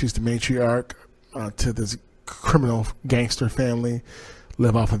Smurf. She's the matriarch to this criminal gangster family,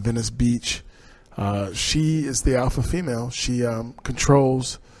 live off of Venice Beach. She is the alpha female. She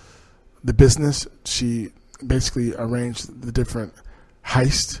controls the business. She basically arranged the different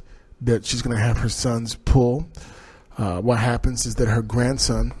heists that she's going to have her sons pull. What happens is that her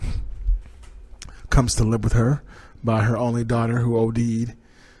grandson comes to live with her by her only daughter who OD'd.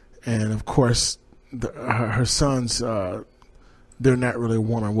 And of course, her sons, they're not really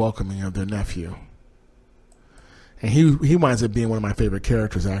warm and welcoming of their nephew. And he winds up being one of my favorite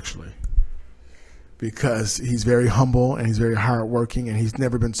characters, actually, because he's very humble and he's very hardworking and he's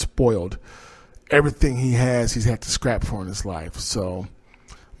never been spoiled. Everything he has, he's had to scrap for in his life. So,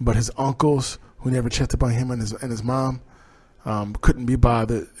 but his uncles, who never checked up on him and his mom, couldn't be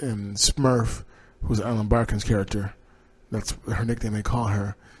bothered. And Smurf, who's Ellen Barkin's character, that's her nickname they call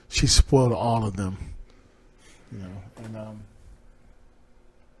her, she spoiled all of them.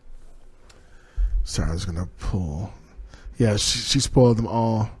 Sorry, I was going to pull. Yeah, she spoiled them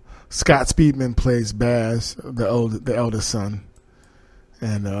all. Scott Speedman plays Baz, the eldest son.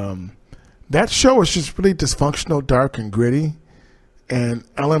 And that show is just really dysfunctional, dark, and gritty. And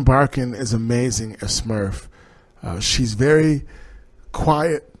Ellen Barkin is amazing as Smurf. She's very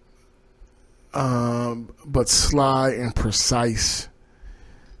quiet, but sly and precise.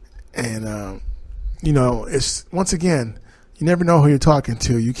 And, it's, once again, you never know who you're talking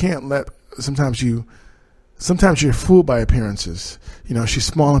to. You can't let, sometimes you're fooled by appearances. She's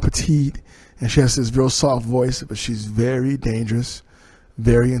small and petite, and she has this real soft voice, but she's very dangerous,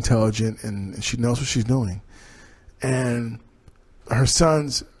 very intelligent, and she knows what she's doing. And her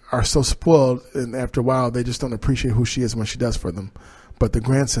sons are so spoiled, and after a while, they just don't appreciate who she is and what she does for them. But the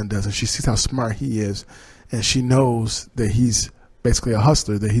grandson does, and she sees how smart he is, and she knows that he's basically a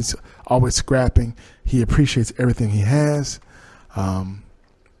hustler, that he's always scrapping. He appreciates everything he has, and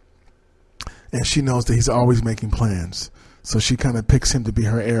she knows that he's always making plans. So she kind of picks him to be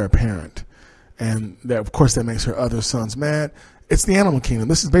her heir apparent. And that, of course, that makes her other sons mad. It's the Animal Kingdom.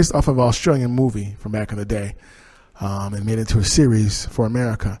 This is based off of an Australian movie from back in the day, and made into a series for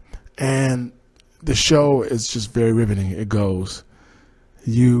America. And the show is just very riveting. It goes.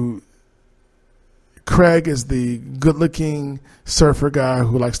 Craig is the good-looking surfer guy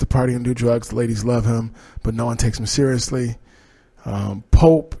who likes to party and do drugs. The ladies love him, but no one takes him seriously.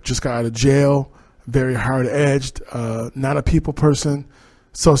 Pope just got out of jail, very hard-edged, not a people person,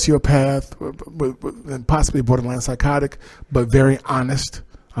 sociopath, and possibly borderline psychotic, but very honest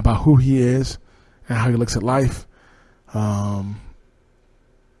about who he is and how he looks at life. We'll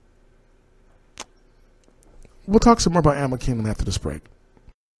talk some more about Animal Kingdom after this break.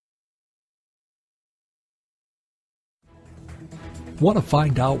 Want to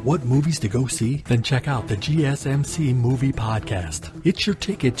find out what movies to go see? Then check out the GSMC Movie Podcast. It's your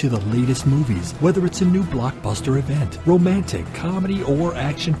ticket to the latest movies, whether it's a new blockbuster event, romantic, comedy, or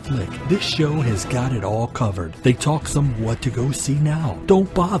action flick. This show has got it all covered. They talk some what to go see now,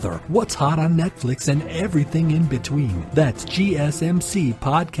 don't bother, what's hot on Netflix, and everything in between. That's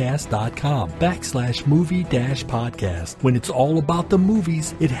GSMCpodcast.com/movie-podcast. When it's all about the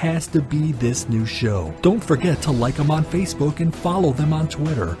movies, it has to be this new show. Don't forget to like them on Facebook and follow them on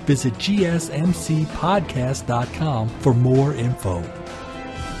Twitter. Visit GSMCpodcast.com for more info.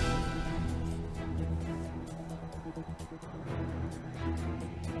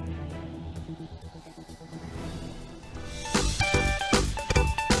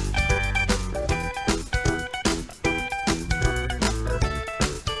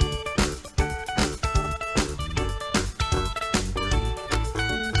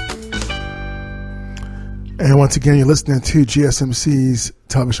 And once again, you're listening to GSMC's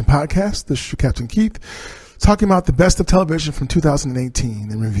television podcast. This is your Captain Keith, talking about the best of television from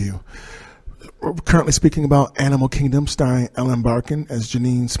 2018 in review. We're currently speaking about Animal Kingdom, starring Ellen Barkin as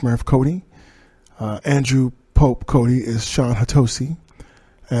Janine Smurf Cody. Andrew Pope Cody is Sean Hatosi.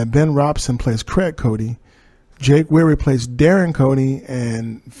 Ben Robson plays Craig Cody. Jake Weary plays Darren Cody.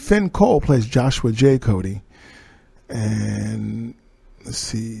 And Finn Cole plays Joshua J. Cody. And let's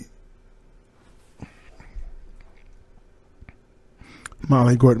see.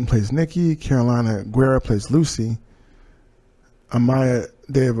 Molly Gordon plays Nikki. Carolina Guerra plays Lucy. Amaya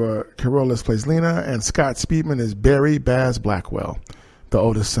Deva Carolis plays Lena. And Scott Speedman is Barry Baz Blackwell, the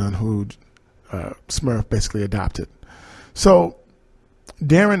oldest son who Smurf basically adopted. So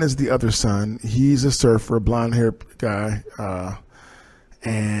Darren is the other son. He's a surfer, blonde-haired guy.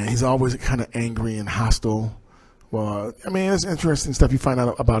 And he's always kind of angry and hostile. Well, I mean, it's interesting stuff you find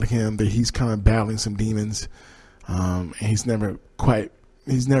out about him, that he's kind of battling some demons. And he seems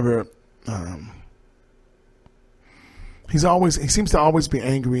to always be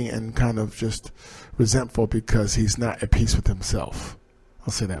angry and kind of just resentful because he's not at peace with himself.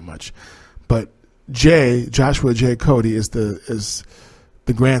 I'll say that much. But Joshua J. Cody is the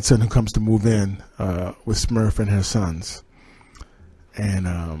grandson who comes to move in with Smurf and her sons.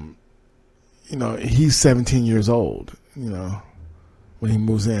 And, he's 17 years old, when he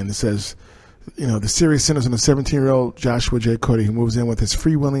moves in. It says, the series centers on a 17-year-old Joshua J. Cody who moves in with his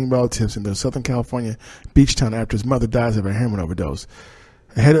freewheeling relatives in their Southern California beach town after his mother dies of a heroin overdose.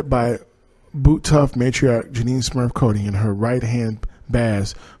 Headed by boot-tough matriarch Janine Smurf Cody and her right-hand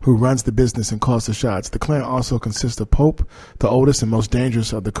Baz, who runs the business and calls the shots. The clan also consists of Pope, the oldest and most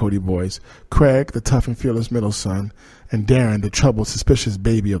dangerous of the Cody boys, Craig, the tough and fearless middle son, and Darren, the troubled, suspicious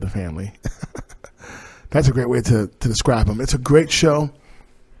baby of the family. That's a great way to describe him. It's a great show.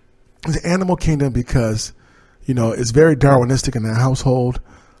 It's Animal Kingdom because, it's very Darwinistic in that household.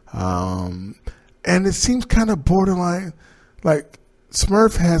 And it seems kind of borderline, like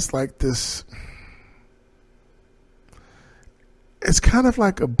Smurf has like this, it's kind of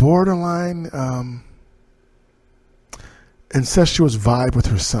like a borderline incestuous vibe with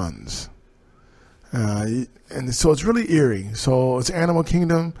her sons. And so it's really eerie. So it's Animal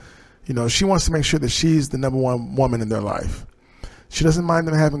Kingdom. You know, she wants to make sure that she's the number one woman in their life. She doesn't mind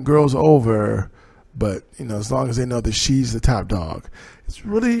them having girls over, but, you know, as long as they know that she's the top dog. It's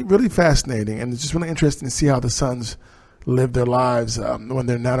really, really fascinating, and it's just really interesting to see how the sons live their lives when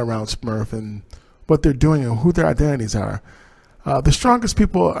they're not around Smurf and what they're doing and who their identities are. The strongest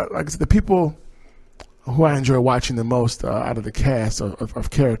people, like I said, the people who I enjoy watching the most out of the cast of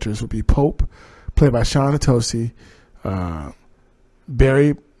characters would be Pope, played by Sean Atosi,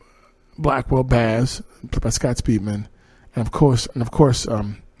 Barry Blackwell Baz, played by Scott Speedman, and of course,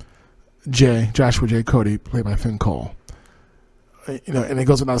 Joshua J. Cody, played by Finn Cole. You know, and it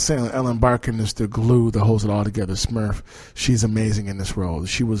goes without saying, Ellen Barkin is the glue that holds it all together. Smurf, she's amazing in this role.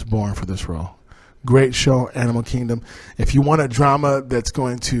 She was born for this role. Great show, Animal Kingdom. If you want a drama that's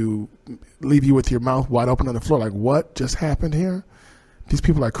going to leave you with your mouth wide open on the floor, like, what just happened here? These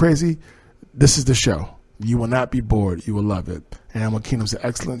people are crazy. This is the show. You will not be bored. You will love it. Animal Kingdom's an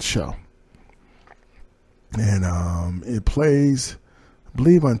excellent show. And it plays, I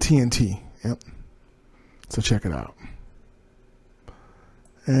believe, on TNT. Yep. So check it out.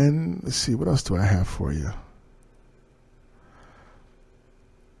 And let's see, what else do I have for you?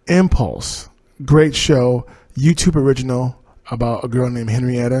 Impulse. Great show. YouTube original about a girl named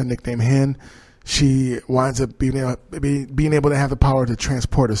Henrietta, nicknamed Hen. She winds up being able to have the power to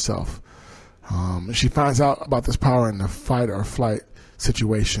transport herself. She finds out about this power in a fight or flight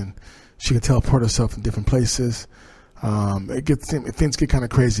situation. She can teleport herself in different places. Things get kind of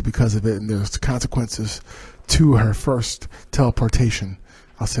crazy because of it, and there's consequences to her first teleportation.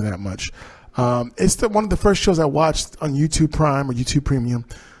 I'll say that much. It's one of the first shows I watched on YouTube Prime or YouTube Premium,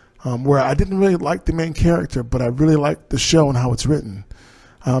 where I didn't really like the main character, but I really liked the show and how it's written.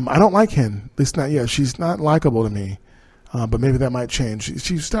 I don't like Hen, at least not yet. She's not likable to me, but maybe that might change.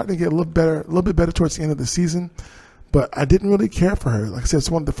 She's starting to get a little bit better towards the end of the season, but I didn't really care for her. Like I said,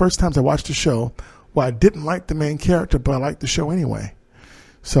 it's one of the first times I watched the show where I didn't like the main character, but I liked the show anyway.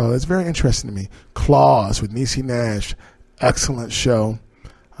 So it's very interesting to me. Claws with Niecy Nash, excellent show.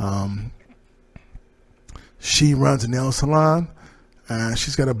 She runs a nail salon.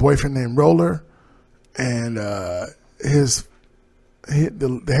 She's got a boyfriend named Roller, and the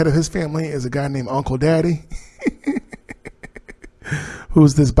head of his family is a guy named Uncle Daddy,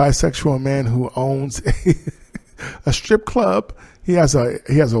 who's this bisexual man who owns a strip club. He has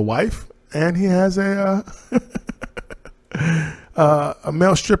a wife, and he has a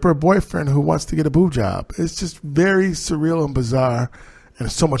male stripper boyfriend who wants to get a boob job. It's just very surreal and bizarre, and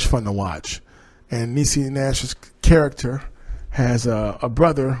it's so much fun to watch. And Niecy Nash's character has a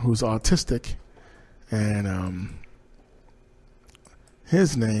brother who's autistic, and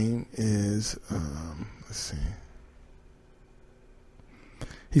his name is, let's see.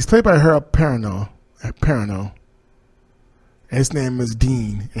 He's played by Harold Perrineau. His name is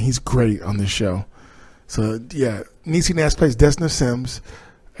Dean, and he's great on this show. So, yeah, Niecy Nash plays Desna Sims,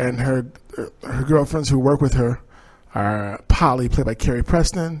 and her girlfriends who work with her are Polly, played by Carrie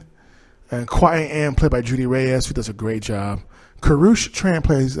Preston, and Quiet Ann, played by Judy Reyes, who does a great job. Karush Tran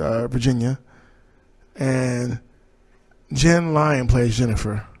plays Virginia, and Jen Lyon plays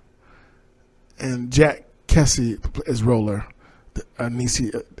Jennifer, and Jack Kessie is Roller.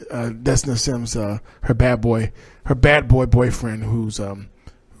 Desna Sims, her bad boy boyfriend who's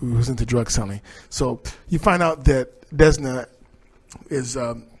into drug selling. So you find out that Desna is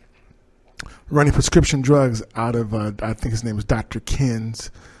running prescription drugs out of I think his name is Dr.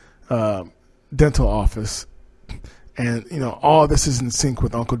 Ken's dental office, and you know all this is in sync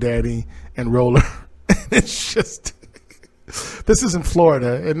with Uncle Daddy and Roller. It's just this is in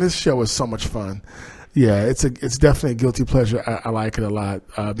Florida, and this show is so much fun. Yeah, it's definitely a guilty pleasure. I like it a lot.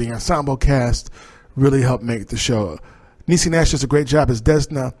 The ensemble cast really helped make the show. Niecy Nash does a great job as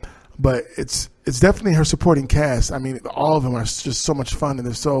Desna, but it's definitely her supporting cast. I mean, all of them are just so much fun, and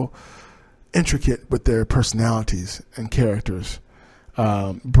they're so intricate with their personalities and characters.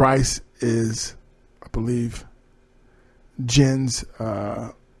 Bryce is, I believe, Jen's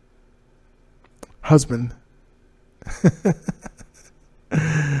husband.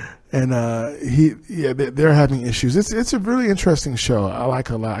 And they're having issues. It's a really interesting show. I like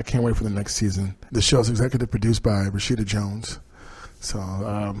it a lot. I can't wait for the next season. The show is executive produced by Rashida Jones.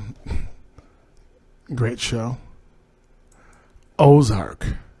 So, great show. Ozark,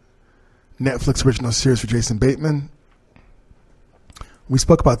 Netflix original series for Jason Bateman. We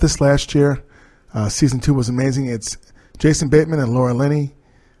spoke about this last year. Season 2 was amazing. It's Jason Bateman and Laura Linney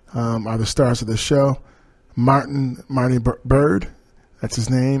are the stars of the show. Marty Bird, that's his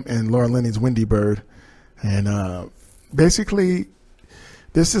name, and Laura Linney's Wendy Bird. And basically,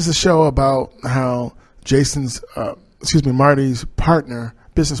 This is a show about how Marty's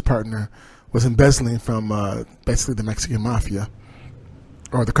business partner, was embezzling from basically the Mexican mafia,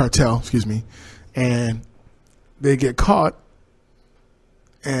 or the cartel, and they get caught,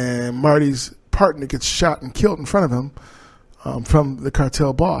 and Marty's partner gets shot and killed in front of him from the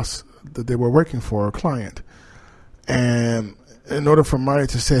cartel boss that they were working for, a client. And in order for Marty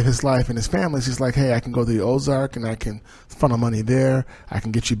to save his life and his family's, he's like, hey, I can go to the Ozark and I can funnel money there. I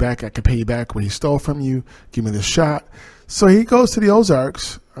can get you back. I can pay you back what he stole from you. Give me this shot. So he goes to the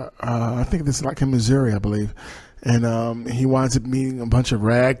Ozarks. I think this is like in Missouri, I believe. And he winds up meeting a bunch of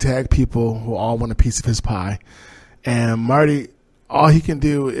ragtag people who all want a piece of his pie. And Marty, all he can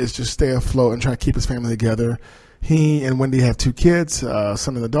do is just stay afloat and try to keep his family together. He and Wendy have 2 kids,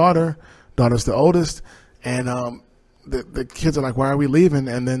 son and a daughter. Daughter's the oldest. And the kids are like, why are we leaving?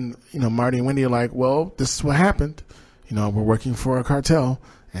 And then, Marty and Wendy are like, well, this is what happened. We're working for a cartel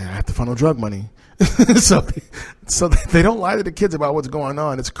and I have to funnel drug money. so they don't lie to the kids about what's going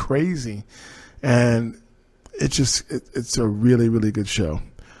on. It's crazy. And it's a really, really good show.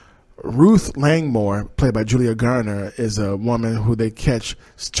 Ruth Langmore, played by Julia Garner, is a woman who they catch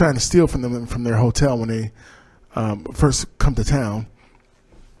trying to steal from them from their hotel when they first come to town.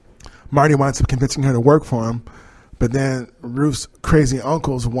 Marty winds up convincing her to work for him, but then Ruth's crazy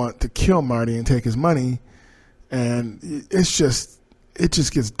uncles want to kill Marty and take his money, and it just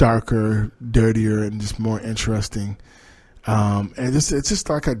gets darker, dirtier, and just more interesting. And it's just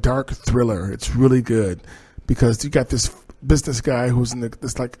like a dark thriller. It's really good because you got this business guy who's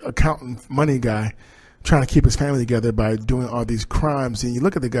this like accountant money guy trying to keep his family together by doing all these crimes. And you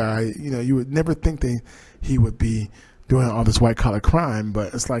look at the guy, you would never think he would be doing all this white collar crime,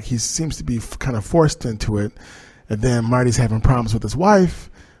 but it's like he seems to be kind of forced into it. And then Marty's having problems with his wife.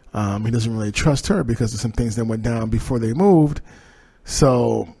 He doesn't really trust her because of some things that went down before they moved.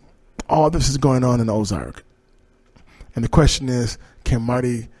 So all this is going on in Ozark. And the question is, can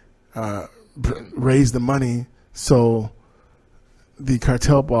Marty raise the money so the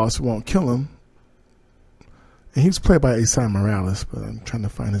cartel boss won't kill him? And he was played by Esai Morales, but I'm trying to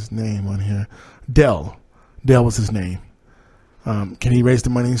find his name on here. Dell was his name. Can he raise the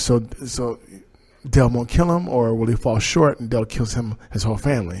money so Dell won't kill him, or will he fall short and Dell kills him, his whole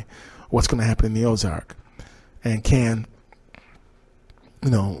family? What's going to happen in the Ozark? And can,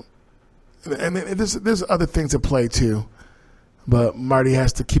 and there's other things at play too, but Marty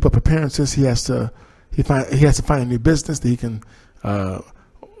has to keep up appearances. He has to find a new business that he can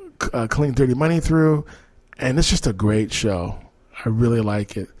clean dirty money through, and it's just a great show. I really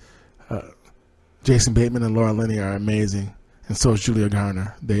like it. Jason Bateman and Laura Linney are amazing, and so is Julia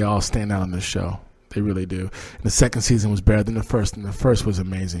Garner. They all stand out on this show. They really do. And the second season was better than the first, and the first was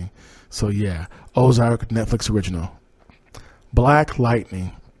amazing. So yeah, Ozark, Netflix original. Black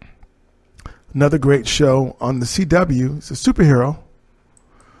Lightning, another great show on the CW. It's a superhero.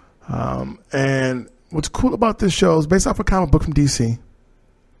 And what's cool about this show is based off a comic book from DC.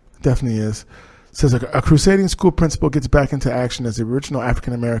 Definitely is. It says a crusading school principal gets back into action as the original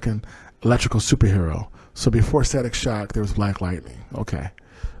African-American electrical superhero. So before Static Shock, there was Black Lightning. Okay.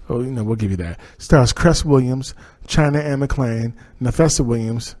 Oh, we'll give you that. Stars Cress Williams, China Ann McClain, Nafessa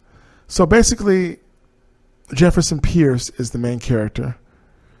Williams. So basically, Jefferson Pierce is the main character.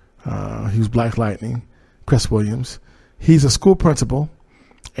 He was Black Lightning, Cress Williams. He's a school principal,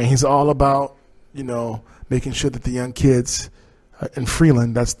 and he's all about, making sure that the young kids in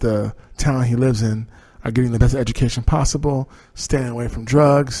Freeland, that's the town he lives in, are getting the best education possible, staying away from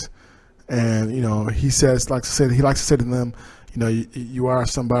drugs. And, he likes to say to them, you are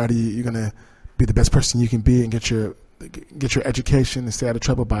somebody, you're going to be the best person you can be and get your education and stay out of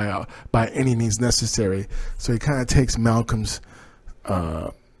trouble by any means necessary. So he kind of takes Malcolm's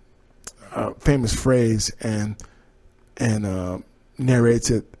famous phrase and narrates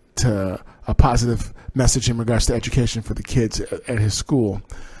it to a positive message in regards to education for the kids at his school.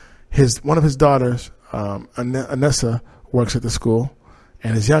 One of his daughters, Anessa, works at the school,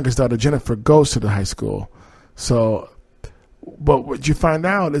 and his youngest daughter, Jennifer, goes to the high school. But what you find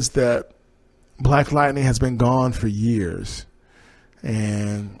out is that Black Lightning has been gone for years,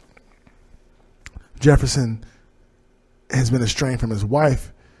 and Jefferson has been estranged from his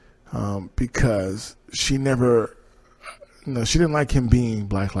wife because she never, she didn't like him being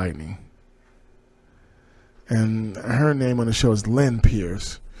Black Lightning. And her name on the show is Lynn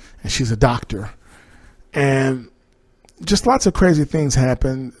Pierce, and she's a doctor. And just lots of crazy things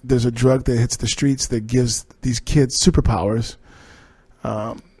happen. There's a drug that hits the streets that gives these kids superpowers.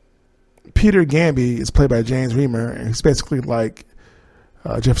 Peter Gamby is played by James Remar, and he's basically like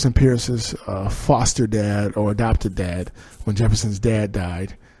Jefferson Pierce's foster dad or adopted dad. When Jefferson's dad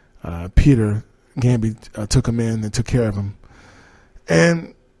died, Peter Gamby took him in and took care of him.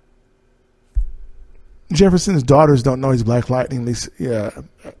 And Jefferson's daughters don't know he's Black Lightning. At least,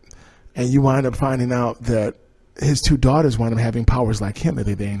 and you wind up finding out that his two daughters wind up having powers like him that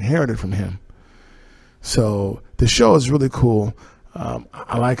they inherited from him. So the show is really cool.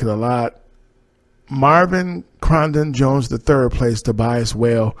 I like it a lot. Marvin Crondon Jones III plays Tobias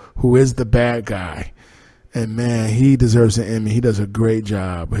Whale, who is the bad guy. And man, he deserves an Emmy. He does a great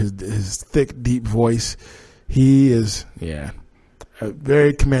job. His thick, deep voice. He is, a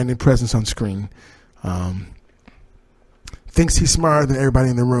very commanding presence on screen. Thinks he's smarter than everybody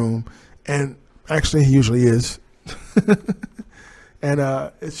in the room. And actually, he usually is. And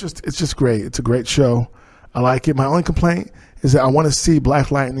it's just great. It's a great show. I like it. My only complaint is that I want to see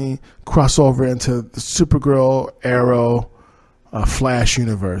Black Lightning cross over into the Supergirl, Arrow, Flash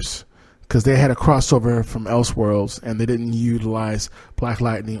universe, because they had a crossover from Elseworlds and they didn't utilize Black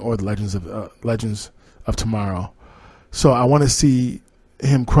Lightning or the Legends of Tomorrow. So I want to see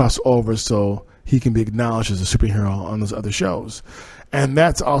him cross over so he can be acknowledged as a superhero on those other shows. And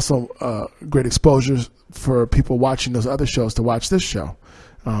that's also great exposure for people watching those other shows to watch this show.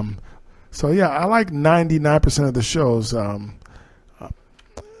 So yeah, I like 99% of the shows, the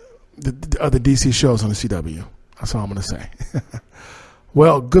other DC shows on the CW. That's all I'm going to say.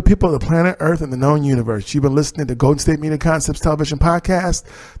 Well, good people of the planet Earth and the known universe, you've been listening to Golden State Media Concepts Television Podcast,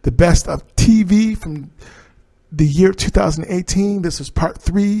 the best of TV from the year 2018. This is part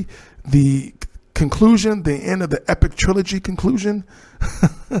 3, the conclusion, the end of the Epic Trilogy conclusion.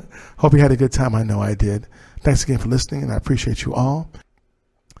 Hope you had a good time. I know I did. Thanks again for listening, and I appreciate you all.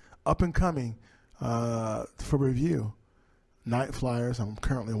 Up and coming for review, Night Flyers. I'm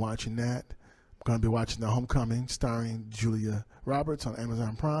currently watching that. I'm going to be watching The Homecoming, starring Julia Roberts on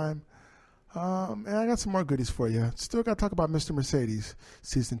Amazon Prime. And I got some more goodies for you. Still got to talk about Mr. Mercedes,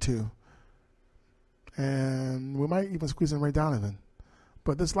 Season 2. And we might even squeeze in Ray Donovan.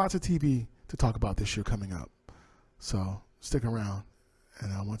 But there's lots of TV to talk about this year coming up. So stick around.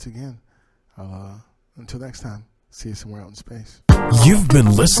 And once again, until next time, see you somewhere out in space. You've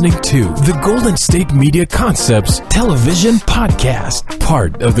been listening to the Golden State Media Concepts Television Podcast,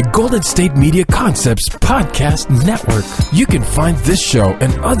 part of the Golden State Media Concepts Podcast Network. You can find this show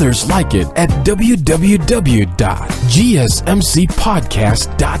and others like it at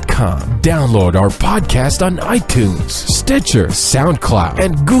www.gsmcpodcast.com. Download our podcast on iTunes, Stitcher, SoundCloud,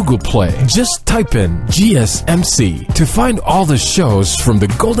 and Google Play. Just type in GSMC to find all the shows from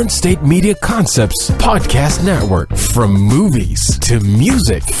the Golden State Media Concepts Podcast Network, from movies to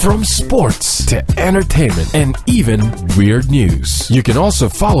music, from sports to entertainment, and even weird news. You can also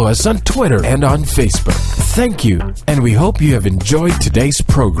follow us on Twitter and on Facebook. Thank you, and we hope you have enjoyed today's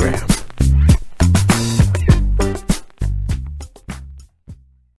program.